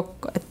õpetajaga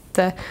kokku, et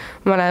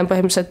ma olen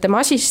põhimõtteliselt tema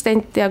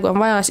assistent ja kui on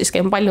vaja, siis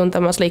käin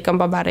paljundamas, lõikan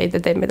pabereid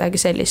ja teen midagi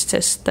sellist,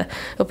 sest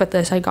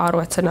õpetaja sai ka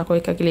aru, et see nagu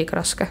ikkagi liiga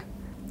raske.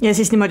 Ja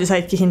siis niimoodi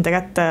saidki hinde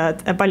kätte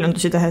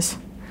paljundusi tehes?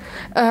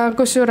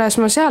 Kusjuures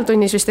ma seal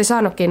tunnis vist ei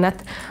saanudki hinnet,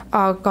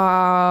 aga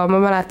ma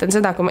mäletan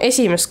seda, kui ma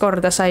esimest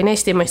korda sain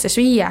Eesti mõistes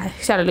 5,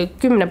 seal oli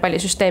 10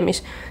 pallisüsteemis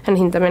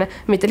hindamine,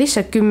 mitte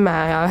lihtsalt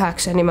 10 ja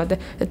 9 niimoodi,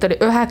 et oli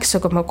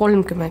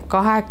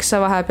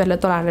 9,38 vahepeal,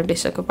 et oleneb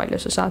lihtsalt, kui palju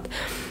sa saad.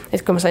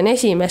 Et kui ma sain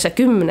esimese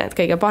 10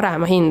 kõige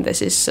parema hinde,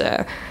 siis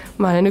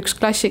ma olen üks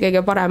klassi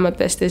kõige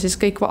parematest ja siis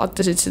kõik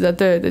vaatasid seda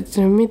tööd, et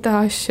mida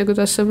asja,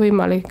 kuidas see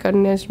võimalik on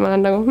ja siis ma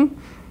olen nagu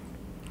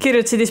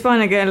Kirjutasid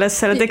hispaania keeles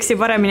selle teksti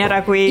paremini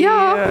ära kui...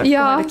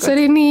 Ja, see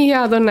oli nii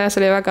hea tunne,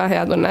 see oli väga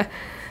hea tunne.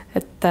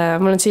 Et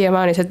mul on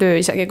siiamaani see töö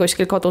isegi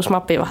kuskil kodus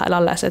mapi vahel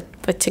alles, et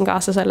võtsin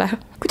kaasa selle.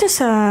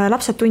 Kuidas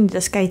lapsed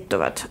tundides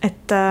käituvad?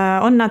 Et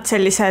on nad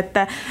sellised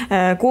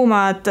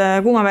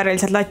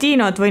kuumaverelised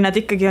latiinod või nad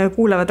ikkagi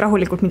kuulevad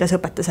rahulikult, mida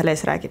see õpetaja selle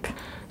ees räägib?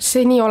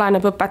 See nii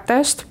oleneb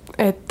õpetajast,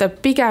 et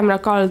pigem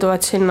nad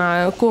kalduvad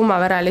sinna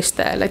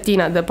kuumavereliste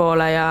latiinade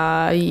poole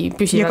ja ei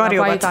püsi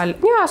väga paigal.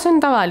 Ja, see on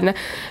tavaline.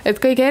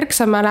 Et kõige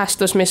erksam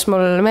mälestus, mis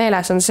mul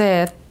meeles on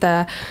see, et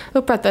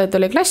õpetaja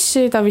tuli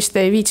klassi, ta vist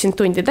ei viitsinud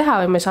tundi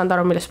teha või ma ei saanud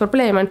aru, milles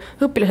probleem on.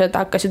 Õpilased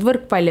hakkasid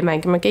võrkpalli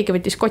mängima, keegi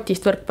võttis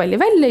kotist võrkpalli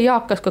välja ja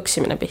hakkas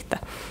kõksimine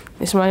pihta.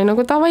 Ja siis ma olin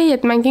nagu tavai,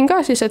 et mängin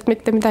ka siis, et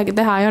mitte midagi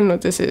teha ei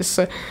olnud ja siis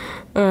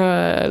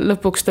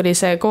lõpuks tuli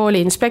see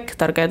kooli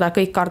inspektor, keda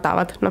kõik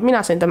kardavad. No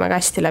mina sain temaga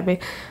hästi läbi,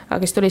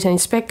 aga siis tuli see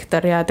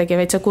inspektor ja tegi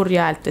veitsa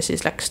kurja häält ja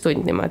siis läks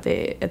tund niimoodi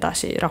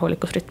edasi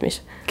rahulikus rütmis.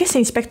 Kes see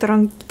inspektor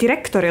on?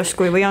 Direktor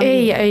justkui või on?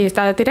 Ei,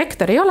 ta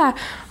direktor ei ole,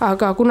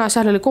 aga kuna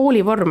seal oli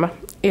koolivorm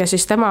ja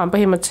siis tema on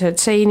põhimõtteliselt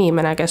see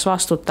inimene, kes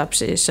vastutab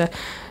siis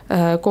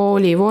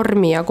kooli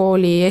vormi ja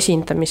kooli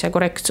esindamise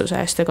korrektsuse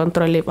eest ja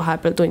kontrolli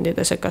vahepeal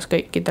tundides, et kas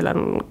kõikidel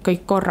on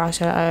kõik korras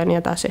ja nii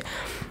edasi.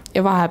 Ja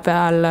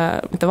vahepeal,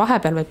 mitte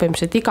vahepeal, vaid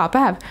põhimõtteliselt iga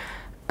päev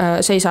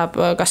seisab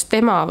kas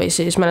tema või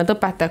siis mõned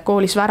õpetajad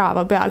koolis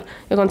värava peal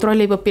ja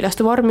kontrollib õpilaste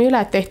vormi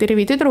üle, et tehti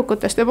rivi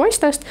tüdrukutest ja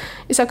poistest ja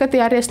siis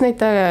hakati järjest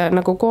neid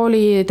nagu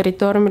kooli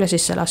territooriumile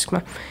sisse laskma.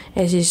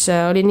 Ja siis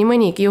oli nii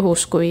mõnigi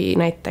juhus, kui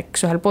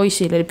näiteks ühel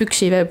poisil oli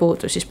püksivöö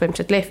puudu, siis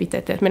põhimõtteliselt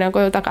lehvitati, et mine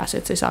koju tagasi,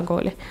 et sa ei saa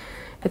kooli.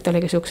 Et oli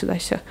ka siuksed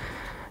asju.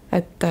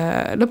 Et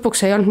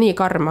lõpuks ei olnud nii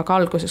karm, aga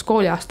alguses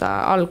kooliaasta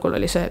algul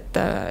oli see, et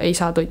ei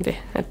saa tundi,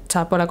 et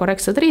sa pole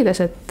korrektsed riides,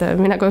 et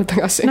mine koju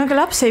tagasi. No aga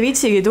laps ei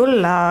viitsigi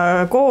tulla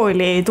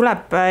kooli,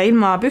 tuleb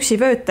ilma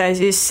püksivööta ja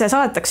siis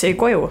saadetakse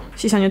koju,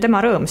 siis on ju tema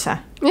rõõmse.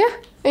 Jah,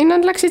 ei,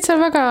 nad läksid seal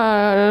väga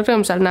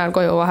rõõmsal näol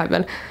koju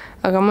vahepeal,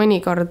 aga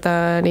mõnikord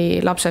nii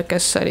lapsed,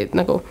 kes olid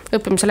nagu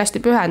õppimisel hästi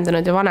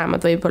pühendunud ja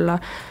vanemad võib-olla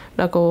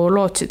nagu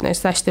lootsid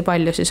neist hästi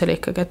palju, siis oli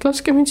ikkagi, et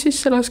laske mind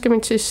sisse,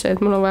 et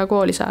mul on vaja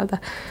kooli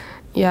saada.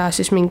 Ja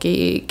siis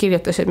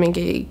kirjutasid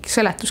mingi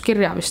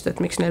seletuskirja vist, et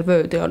miks neil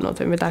vööd ei olnud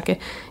või midagi.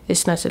 Ja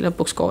siis näed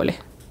lõpuks kooli.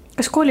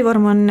 Kas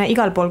koolivorm on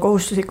igal pool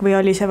kohustuslik või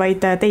oli see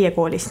vaid teie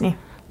koolis nii?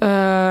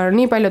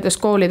 Nii paljudes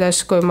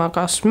koolides, kui ma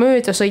kas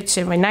mööda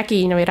sõitsin või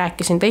nägin või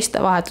rääkisin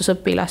teiste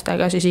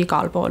vahetusõpilastega, siis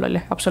igal pool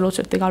oli,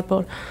 absoluutselt igal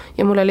pool.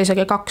 Ja mul oli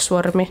isegi 2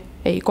 vormi,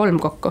 ei 3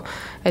 kokku.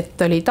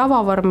 Et oli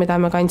tavavorm, mida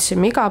me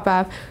kandsime iga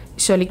päev,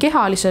 siis oli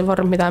kehalise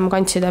vorm, mida me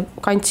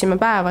kandsime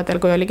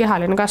päevadel, kui oli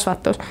kehaline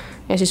kasvatus.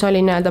 Ja siis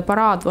oli nii-öelda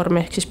paraadvorm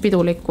ehk siis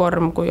pidulik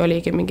vorm, kui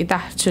oligi mingi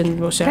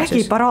tähtsündmus.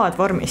 Räägi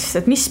paraadvormist,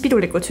 et mis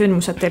pidulikud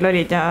sündmused teil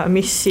olid ja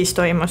mis siis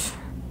toimus?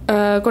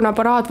 Kuna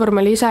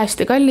paraadvorm oli ise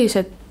hästi kallis,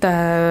 et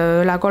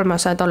üle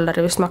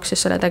 $300 vist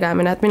maksis selle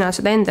tegemine, et mina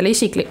seda endale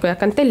isiklikku ei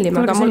hakanud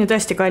tellima. Aga see on ju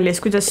tõesti kallis,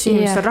 kuidas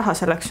inimestel raha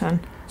selleks on?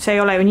 See ei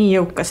ole ju nii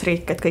jõukas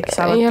riik, et kõik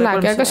saavad. Ei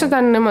olegi, aga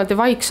seda on niimoodi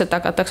vaikselt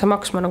hakatakse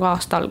maksma nagu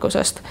aasta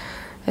algusest.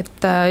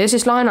 Ja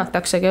siis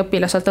laenataksegi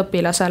õpilaselt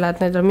õpilasele,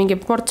 et need on mingi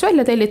ports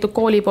välja tellitud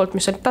kooli poolt,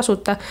 mis oli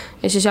tasuta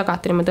ja siis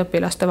jagati niimoodi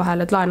õpilaste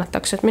vahel, et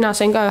laenatakse. Et mina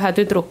sain ka ühe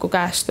tüdruku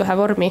käest ühe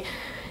vormi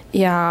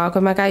ja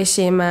kui me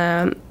käisime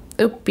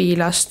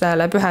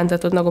õpilastele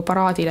pühendatud nagu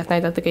paraadil, et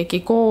näidata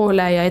kõiki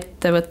koole ja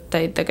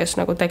ettevõtteid, kes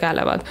nagu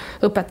tegelevad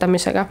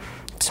õpetamisega.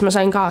 Siis ma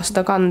sain ka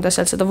seda kanda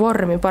seal seda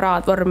vormi,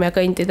 paraadvormi ja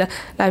kõndida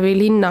läbi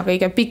linna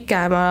kõige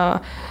pikema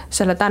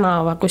selle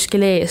tänava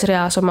kuskil ees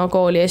reas oma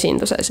kooli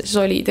esinduses. Siis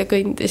olid ja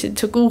kõndisid,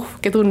 see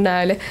uhke tunne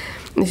oli.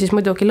 Ja siis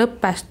muidugi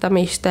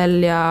lõpetamistel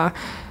ja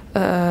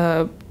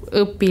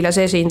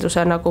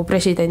õpilasesinduse nagu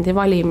presidendi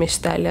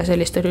valimistel ja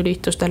sellistel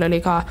üritustel oli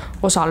ka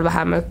osal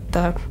vähemalt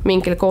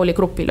mingil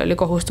kooligrupil oli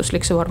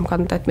kohustuslik see vorm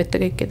kanda, et mitte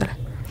kõikidele.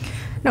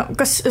 No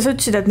kas sa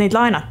ütlesid, et neid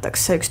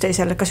laenatakse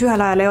üksteisele, kas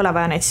ühel ajal ei ole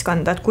vaja neid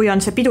kanda, et kui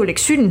on see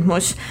pidulik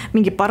sündmus,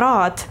 mingi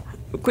paraad,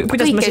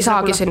 kuidas kõik ei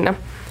saagi sinna.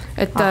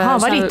 Et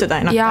valitud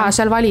ainult? Jaa,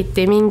 seal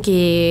valiti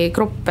mingi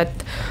grupp,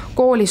 et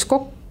koolis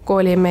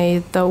kokku oli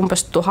meid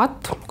umbes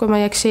 1000, kui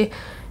ma ei eksi.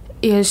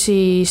 Ja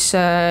siis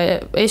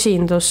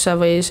esindusse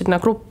või sinna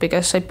gruppi,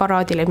 kes sai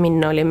paraadile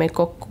minna, oli meid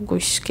kokku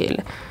kuskil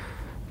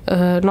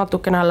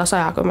natukene alla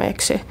 100, kui ma ei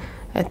eksi.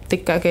 Et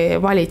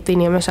ikkagi valiti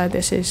inimesed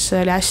ja siis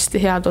oli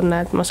hästi hea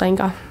tunne, et ma sain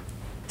ka.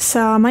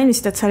 Sa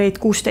mainisid, et sa olid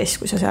 16,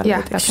 kui sa seal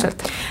jah,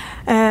 täpselt.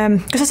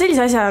 Kas sa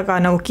sellise asjaga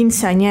nagu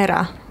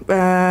quinceañera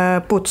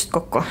puutusid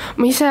kokku?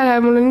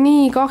 Mul on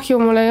nii kahju,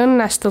 mul ei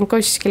õnnestunud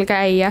kuskil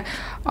käia,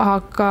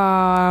 aga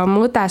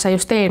mu õde sai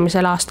just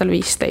eelmisel aastal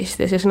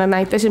 15 ja siis nad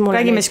näitasid mulle.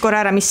 Räägime siis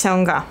korra ära, mis see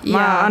on ka.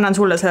 Ma annan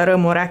sulle selle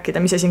rõõmu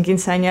rääkida, mis see on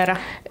quinceañera?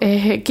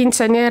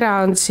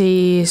 Quinceañera on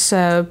siis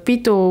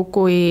pidu,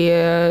 kui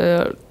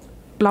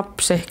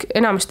laps ehk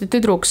enamasti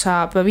tüdruk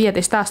saab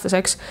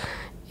 15-aastaseks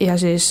ja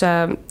siis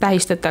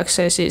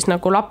tähistatakse siis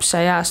nagu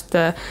lapse east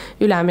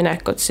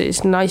üleminekut,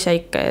 siis naise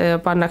ikka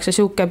pannakse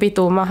siuke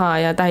pidu maha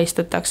ja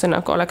tähistatakse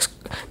nagu oleks,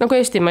 nagu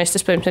Eesti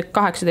mõistes põhimõtteliselt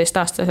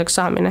 18-aastaseks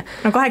saamine.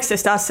 No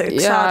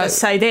 18-aastaseks saades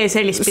sa ei tee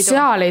sellist pidu?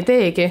 Seal ei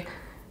teegi.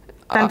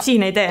 Tähendab,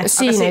 siin ei tee?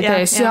 Siin ei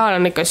tee, seal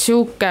on ikka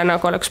siuke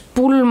nagu oleks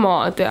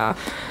pulmad ja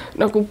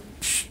nagu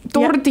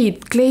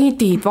tordid,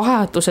 kleidid,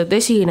 vahetused,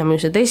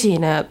 esinemised,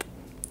 esinejad.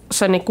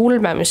 See on nii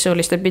kulme, mis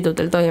sellistel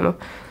pidudel toimub.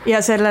 Ja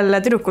sellel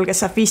tüdrukul, kes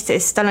saab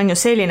 15, tal on ju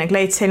selline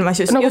kleid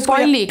silmas. Nagu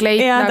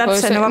pallikleit. Ja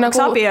täpselt, nagu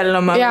hakkas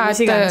abielluma.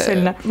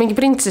 Mingi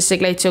printsessi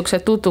kleid,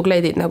 siuksed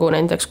tutukleidid, nagu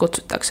nendeks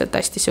kutsutakse, et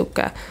hästi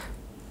siuke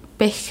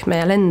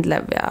pehme ja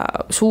lendlev ja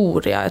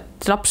suur ja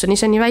et laps on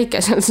ise nii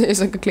väike seal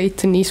sees, aga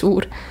kleit on nii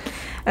suur.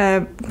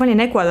 Ma olin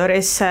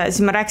Ecuadoris, siis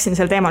ma rääkisin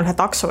sel teemal ühe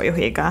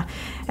taksojuhiga,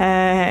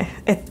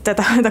 et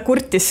ta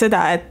kurtis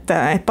seda, et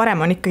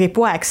parem on ikkagi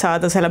poeg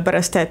saada,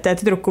 sellepärast et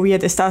tüdruku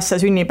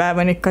 15-aastase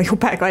sünnipäev on ikka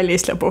jube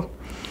kallis lõbu.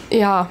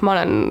 Jaa, ma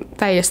olen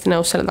täiesti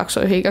nõus selle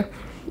taksojuhiga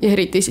ja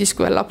eriti siis,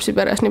 kui veel lapsi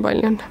peres nii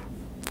palju on.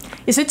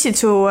 Ja sa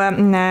ütlesid su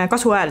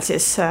kasuajal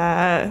siis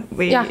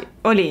või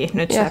oli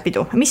nüüd see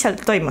pidu? Mis seal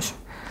toimus?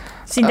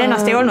 Sind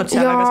ennast ei olnud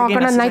seal, aga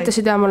aga nad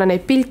näitasid ja mulle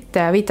neid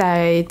pilte ja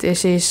videoid ja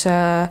siis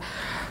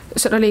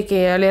seal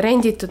oli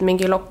renditud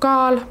mingi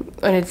lokaal,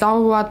 olid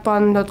lauad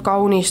pandud,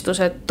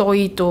 kaunistused,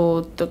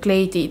 toidud,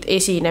 kleidid,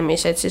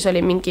 esinemised, siis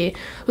oli mingi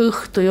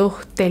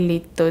õhtujuht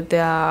tellitud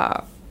ja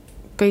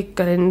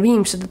kõik oli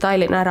viimse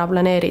detailina ära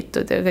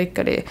planeeritud ja kõik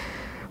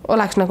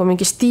oleks nagu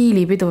mingi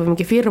stiilipidu või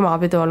mingi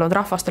firmapidu olnud,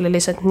 rahvast oli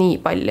lihtsalt nii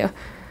palju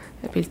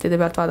piltide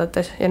pealt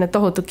vaadates ja need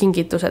tohutud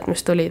kingitused,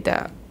 mis tulid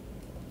ja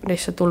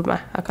lihtsalt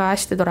ulme, aga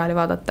hästi tore oli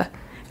vaadata.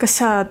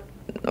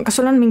 Kas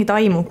sul on mingit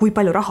aimu, kui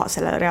palju raha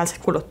selle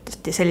reaalselt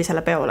kulutati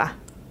sellisele peole?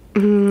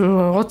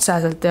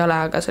 Otseselt ei ole,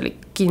 aga see oli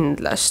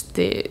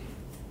kindlasti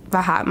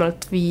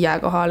vähemalt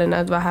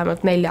 5-kohaline,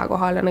 vähemalt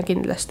 4-kohaline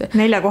kindlasti.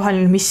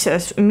 4-kohaline,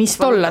 mis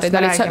dollarid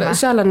olid,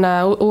 seal on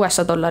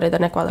USA dollarid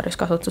on Ecuadoris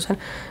kasutusel,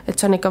 et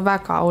see on ikka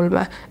väga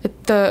ulme.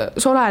 Et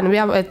soleneb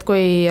jah, et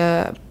kui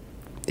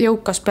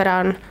jõukas pere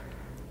on,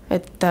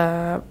 et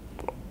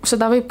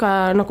seda võib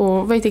ka nagu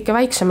veidike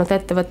väiksemalt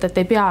ettevõtta,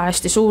 et ei pea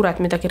hästi suured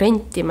midagi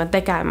rentima,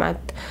 tegema,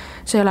 et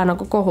see ei ole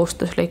nagu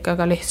kohustuslik,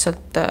 aga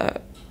lihtsalt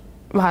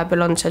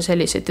vahepeal on seal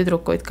selliseid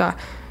tüdrukuid ka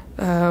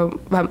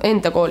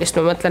enda koolist,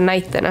 ma mõtlen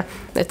näitena,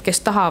 et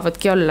kes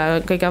tahavadki olla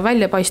kõige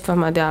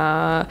väljapaistvamad ja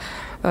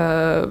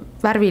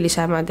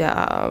värvilisemad ja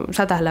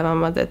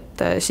sädelevamad,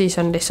 et siis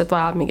on lihtsalt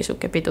vaja mingi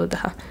suke pidu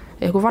teha.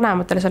 ja kui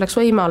vanematele selleks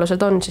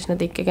võimalused on, siis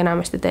nad ikkagi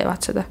enamasti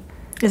teevad seda.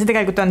 Ja see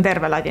tegelikult on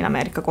terve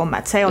Ladina-Ameerika komme,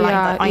 et see ei ole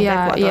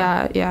ainult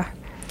Ecuador. Ja.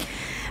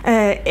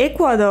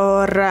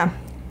 Ecuador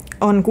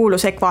on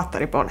kuulus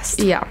ekvaatori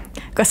poolest. Ja.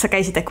 Kas sa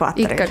käisid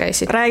ekvaatoril? Ikka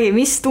käisid. Räägi,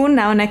 mis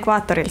tunne on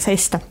ekvaatoril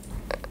seista?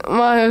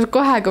 Ma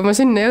kohe, kui ma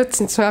sinna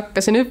jõudsin, siis ma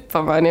hakkasin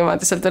hüppama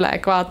niimoodi sealt üle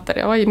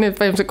ekvaatori. Oi, nüüd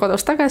põhimõtteliselt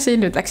kodus tagasi,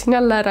 nüüd läksin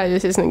jälle ära ja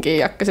siis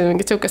hakkasin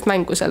mingit sihukest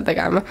mängu seal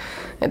tegema.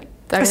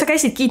 Kas sa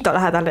käisid Quito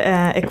lähedal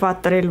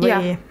ekvaatoril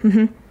või?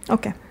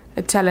 Okay.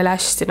 Et seal oli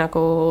hästi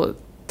nagu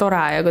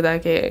tore ja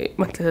kuidagi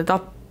mõtled, et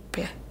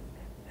appi,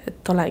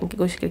 et olengi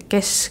kuskil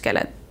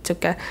keskel, et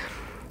sihuke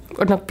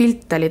nagu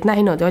pilte olid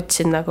näinud ja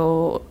otsin nagu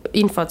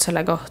infot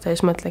selle kohta ja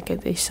siis mõtlengi,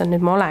 et issand,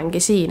 nüüd ma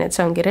olengi siin, et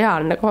see ongi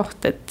reaalne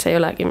koht, et see ei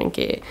olegi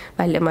mingi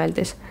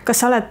väljamõeldis.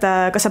 Kas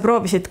sa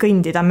proovisid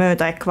kõndida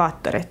mööda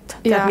ekvaatorit?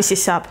 Tead, mis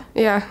siis saab?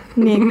 Jah.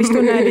 Nii, mis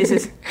tunne oli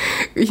siis?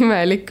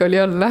 Imelik oli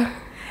olla.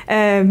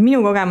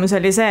 Minu kogemus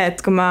oli see,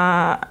 et kui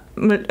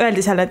mul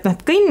öeldi seal, et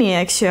kõnni,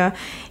 eks ju,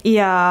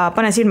 ja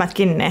pane silmad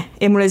kinni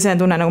ja mul oli see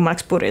tunne, nagu ma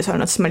oleks purjus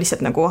olnud, siis ma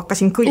lihtsalt nagu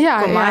hakkasin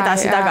kõikuma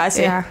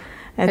edasi-tagasi.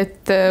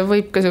 Et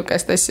võib ka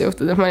sihukest asja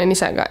juhtuda, ma olin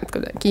ise ka, et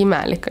kuidagi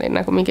imelik oli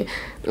nagu mingi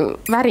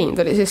värin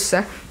tuli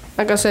sisse,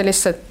 aga see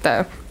lihtsalt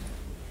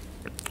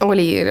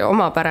oli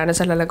omapärane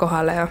sellele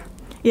kohale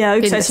ja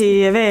üks asi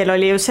veel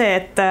oli ju see,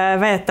 et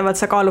väidetavalt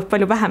sa kaalud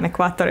palju vähem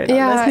ekvaatoril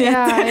olles,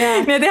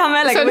 nii et hea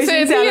meelega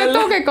võisin seal olla.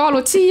 Tooge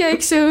kaalud siia,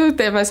 eks ju,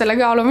 teeme selle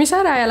kaalumise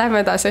ära ja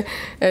lähme edasi.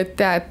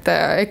 Et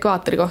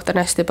ekvaatori kohta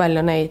on hästi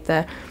palju neid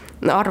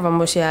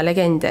arvamusi ja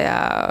legende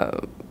ja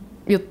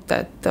jutte,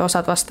 et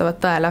osad vastavad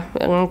tõele.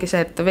 Ongi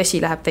see, et vesi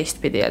läheb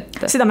teistpidi.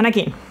 Seda ma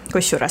nägin,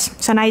 kusjuures.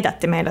 Sa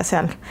näidati meile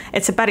seal,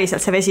 et see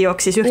päriselt see vesi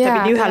jooksis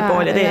ühtepidi ühel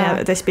pool ja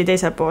teistpidi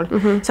teisel pool.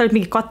 Sa olid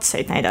mingi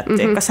katseid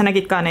näidati. Kas sa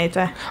nägid ka neid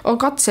või?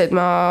 Katseid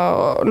ma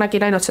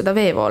nägin ainult seda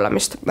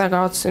veevoolamist,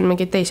 aga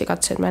mingeid teisi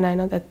katseid ma ei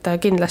näinud. Et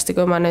kindlasti,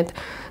 kui ma nüüd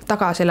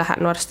tagasi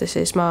lähen varsti,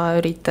 siis ma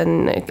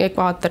üritan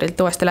ekvaatorilt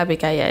uuesti läbi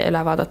käia ja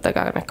üle vaadata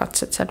ka need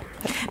katsed seal.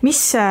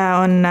 Mis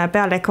on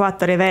peale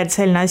ekvaatori veel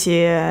selline asi,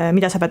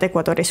 mida sa pead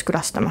Ecuadoris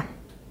külastama?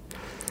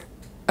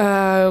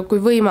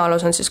 Kui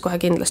võimalus on, siis kohe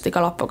kindlasti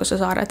Galapagose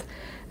saared.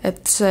 Et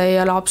see ei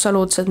ole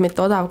absoluutselt mitte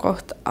odav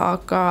koht,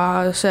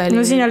 aga see oli...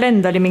 No siin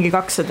lend oli mingi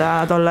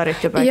 $200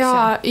 juba,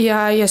 eks?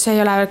 Ja see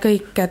ei ole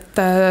kõik,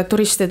 et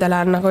turistidele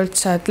on nagu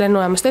üldse, et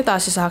lennujaamast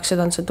edasi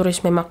saaksid, on see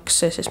turismimaks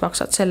ja siis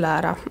maksad selle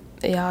ära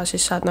ja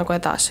siis saad nagu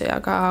edasi,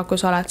 aga kui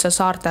sa oled seal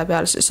saarte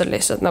peal, siis on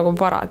lihtsalt nagu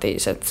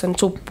paradiis, et see on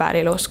super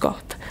ilus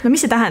koht. No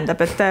mis see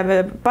tähendab, et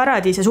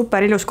paradiis ja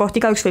super ilus koht,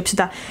 igaüks võib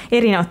seda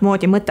erinevat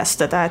moodi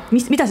mõtestada, et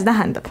mida see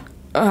tähendab?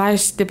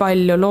 Hästi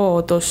palju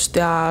loodust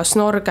ja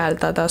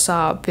snorgeldada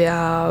saab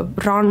ja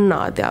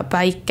rannad ja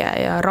päike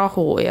ja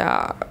rahu ja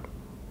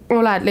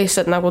oled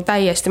lihtsalt nagu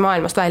täiesti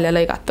maailmast välja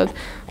lõigatud,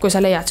 kui sa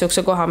leiad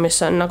sihukese koha,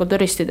 mis on nagu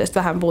turistidest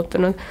vähem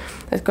puutunud.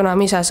 Et kuna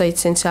ma ise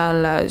sõitsin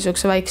seal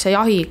sihukese väikse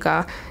jahiga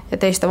ja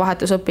teiste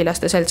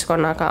vahetusõpilaste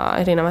seltskonnaga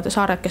erinevate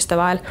saarekeste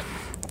vahel,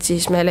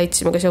 siis me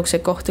leidsime ka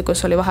sihukseid kohti,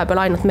 kus oli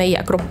vahepeal ainult meie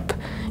grupp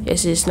ja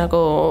siis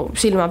nagu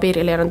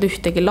silmapiiril ei olnud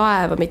ühtegi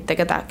laeva, mitte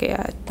kedagi ja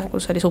et nagu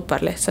see oli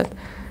super lihtsalt.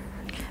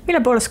 Mille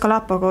poolest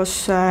Galapagos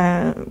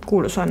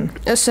kuulus on?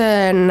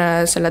 See on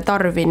selle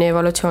Darwini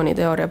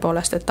evolutsiooniteooria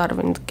poolest, et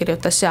Darwin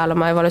kirjutas seal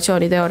oma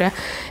evolutsiooniteooria,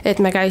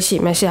 et me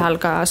käisime seal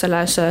ka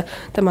selles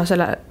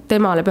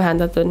temale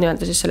pühendatud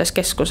nii-öelda siis selles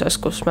keskuses,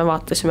 kus me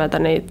vaatasime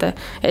ta neid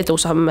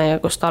edusamme ja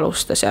kust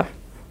alustas ja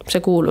see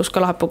kuulus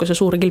Galapagose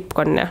suur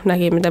kilpkonn ja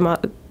nägime tema...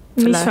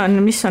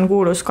 Mis on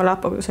kuulus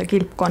Galapagose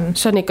kilpkonn?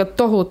 See on ikka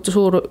tohutu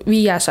suur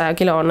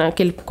 500-kilone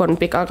kilpkonn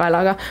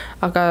pikakaelaga,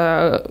 aga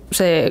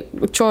see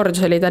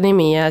George oli ta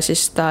nimi ja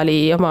siis ta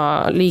oli oma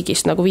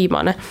liigist nagu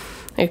viimane.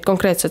 Et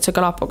konkreetselt see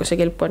Galapagose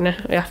kilpkonn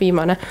jah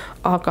viimane,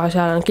 aga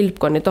seal on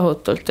kilpkonni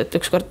tohutult, et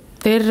ükskord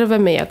terve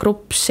meie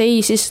grupp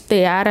seisis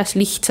tee ääres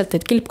lihtsalt,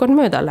 et kilpkonn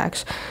mööda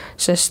läheks,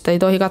 sest ei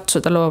tohi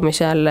katsuda loomi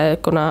seal,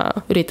 kuna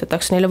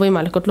üritatakse neile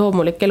võimalikult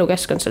loomulik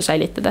elukeskkond seal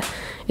säilitada.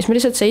 Ja siis me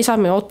lihtsalt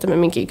seisame ja ootame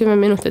mingi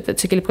 10 minutit, et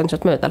see kilpkonn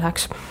sealt mööda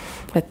läheks.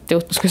 Et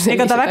juhtus ka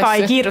ega ta väga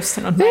ei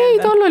kiirustanud? Ei,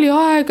 tal oli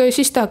aega ja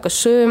siis ta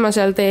hakkas sööma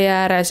seal tee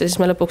ääres ja siis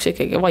me lõpuks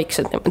ikkagi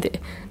vaikselt niimoodi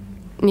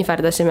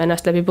niferdasime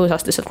ennast läbi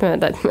põõsaste sealt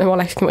mööda, et me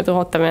olekski muidu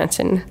ootame jäänud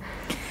sinna.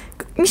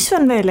 Mis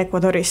on veel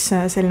Ecuadoris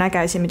selline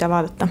äge asi, mida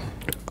vaadata?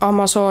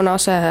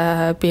 Amazonase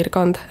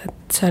piirkond,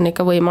 et see on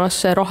ikka võimas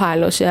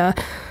rohelus ja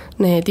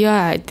need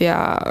jõed ja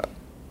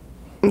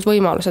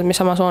võimalused, mis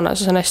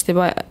Amazonases on hästi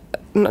palju,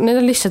 need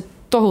on lihtsalt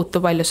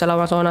tohutu palju seal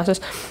Amazonases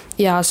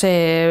ja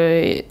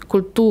see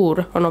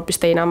kultuur on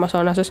hoopis teine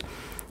Amazonases.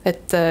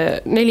 Et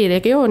 4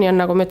 regiooni on,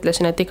 nagu ma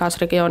ütlesin, et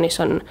igas regioonis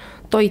on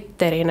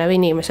toit erinev,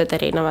 inimesed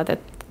erinevad,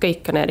 et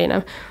kõik on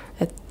erinev.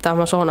 Et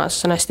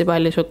Amazonases on hästi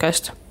palju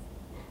sihukest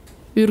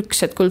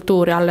ürkset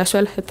kultuuri alles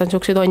veel, et on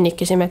sihukseid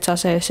onnikesi metsa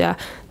sees ja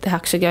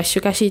tehaksegi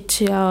asju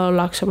käsitsi ja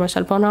ollakse oma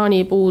seal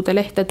banaanipuude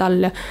lehtede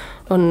all ja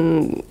on,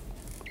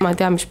 ma ei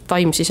tea, mis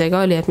taim siis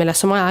ega oli, et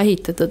millest see maja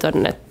ehitatud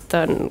on, et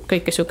on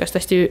kõike sihukest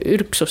hästi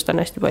ürksust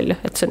on hästi palju,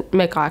 et see on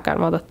mega äge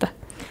on vaadata.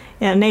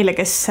 Ja neile,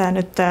 kes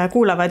nüüd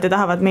kuulavad ja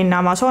tahavad minna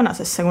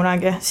Amazonasesse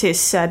kunagi,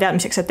 siis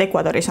teadmiseks, et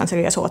Ecuadoris on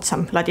see kõige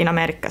soodsam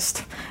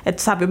Ladina-Ameerikast.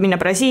 Et saab ju minna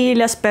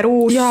Brasiilias,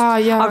 Peruus,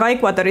 aga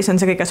Ecuadoris on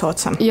see kõige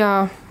soodsam.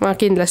 Jaa, ma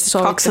kindlasti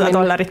soovitan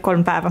minna. $200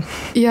 3 päeva.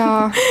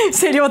 Jaa.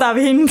 See oli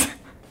odav hind.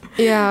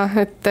 Jaa,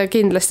 et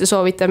kindlasti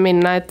soovitan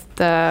minna,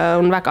 et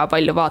on väga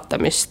palju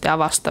vaatamist ja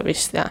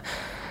avastamist ja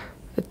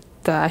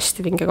et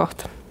hästi vinge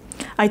koht.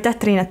 Aitäh,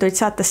 Triina, et tulid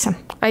saatesse.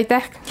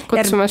 Aitäh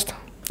kutsumast.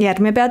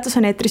 Järgmine peatus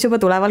on eetris juba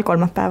tuleval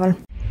kolmapäeval.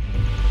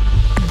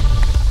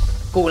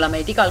 Kuula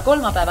meid igal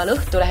kolmapäeval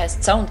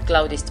Õhtulehest,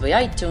 SoundCloudist või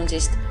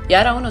iTunesist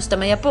ja ära unusta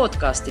meie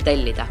podcasti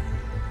tellida.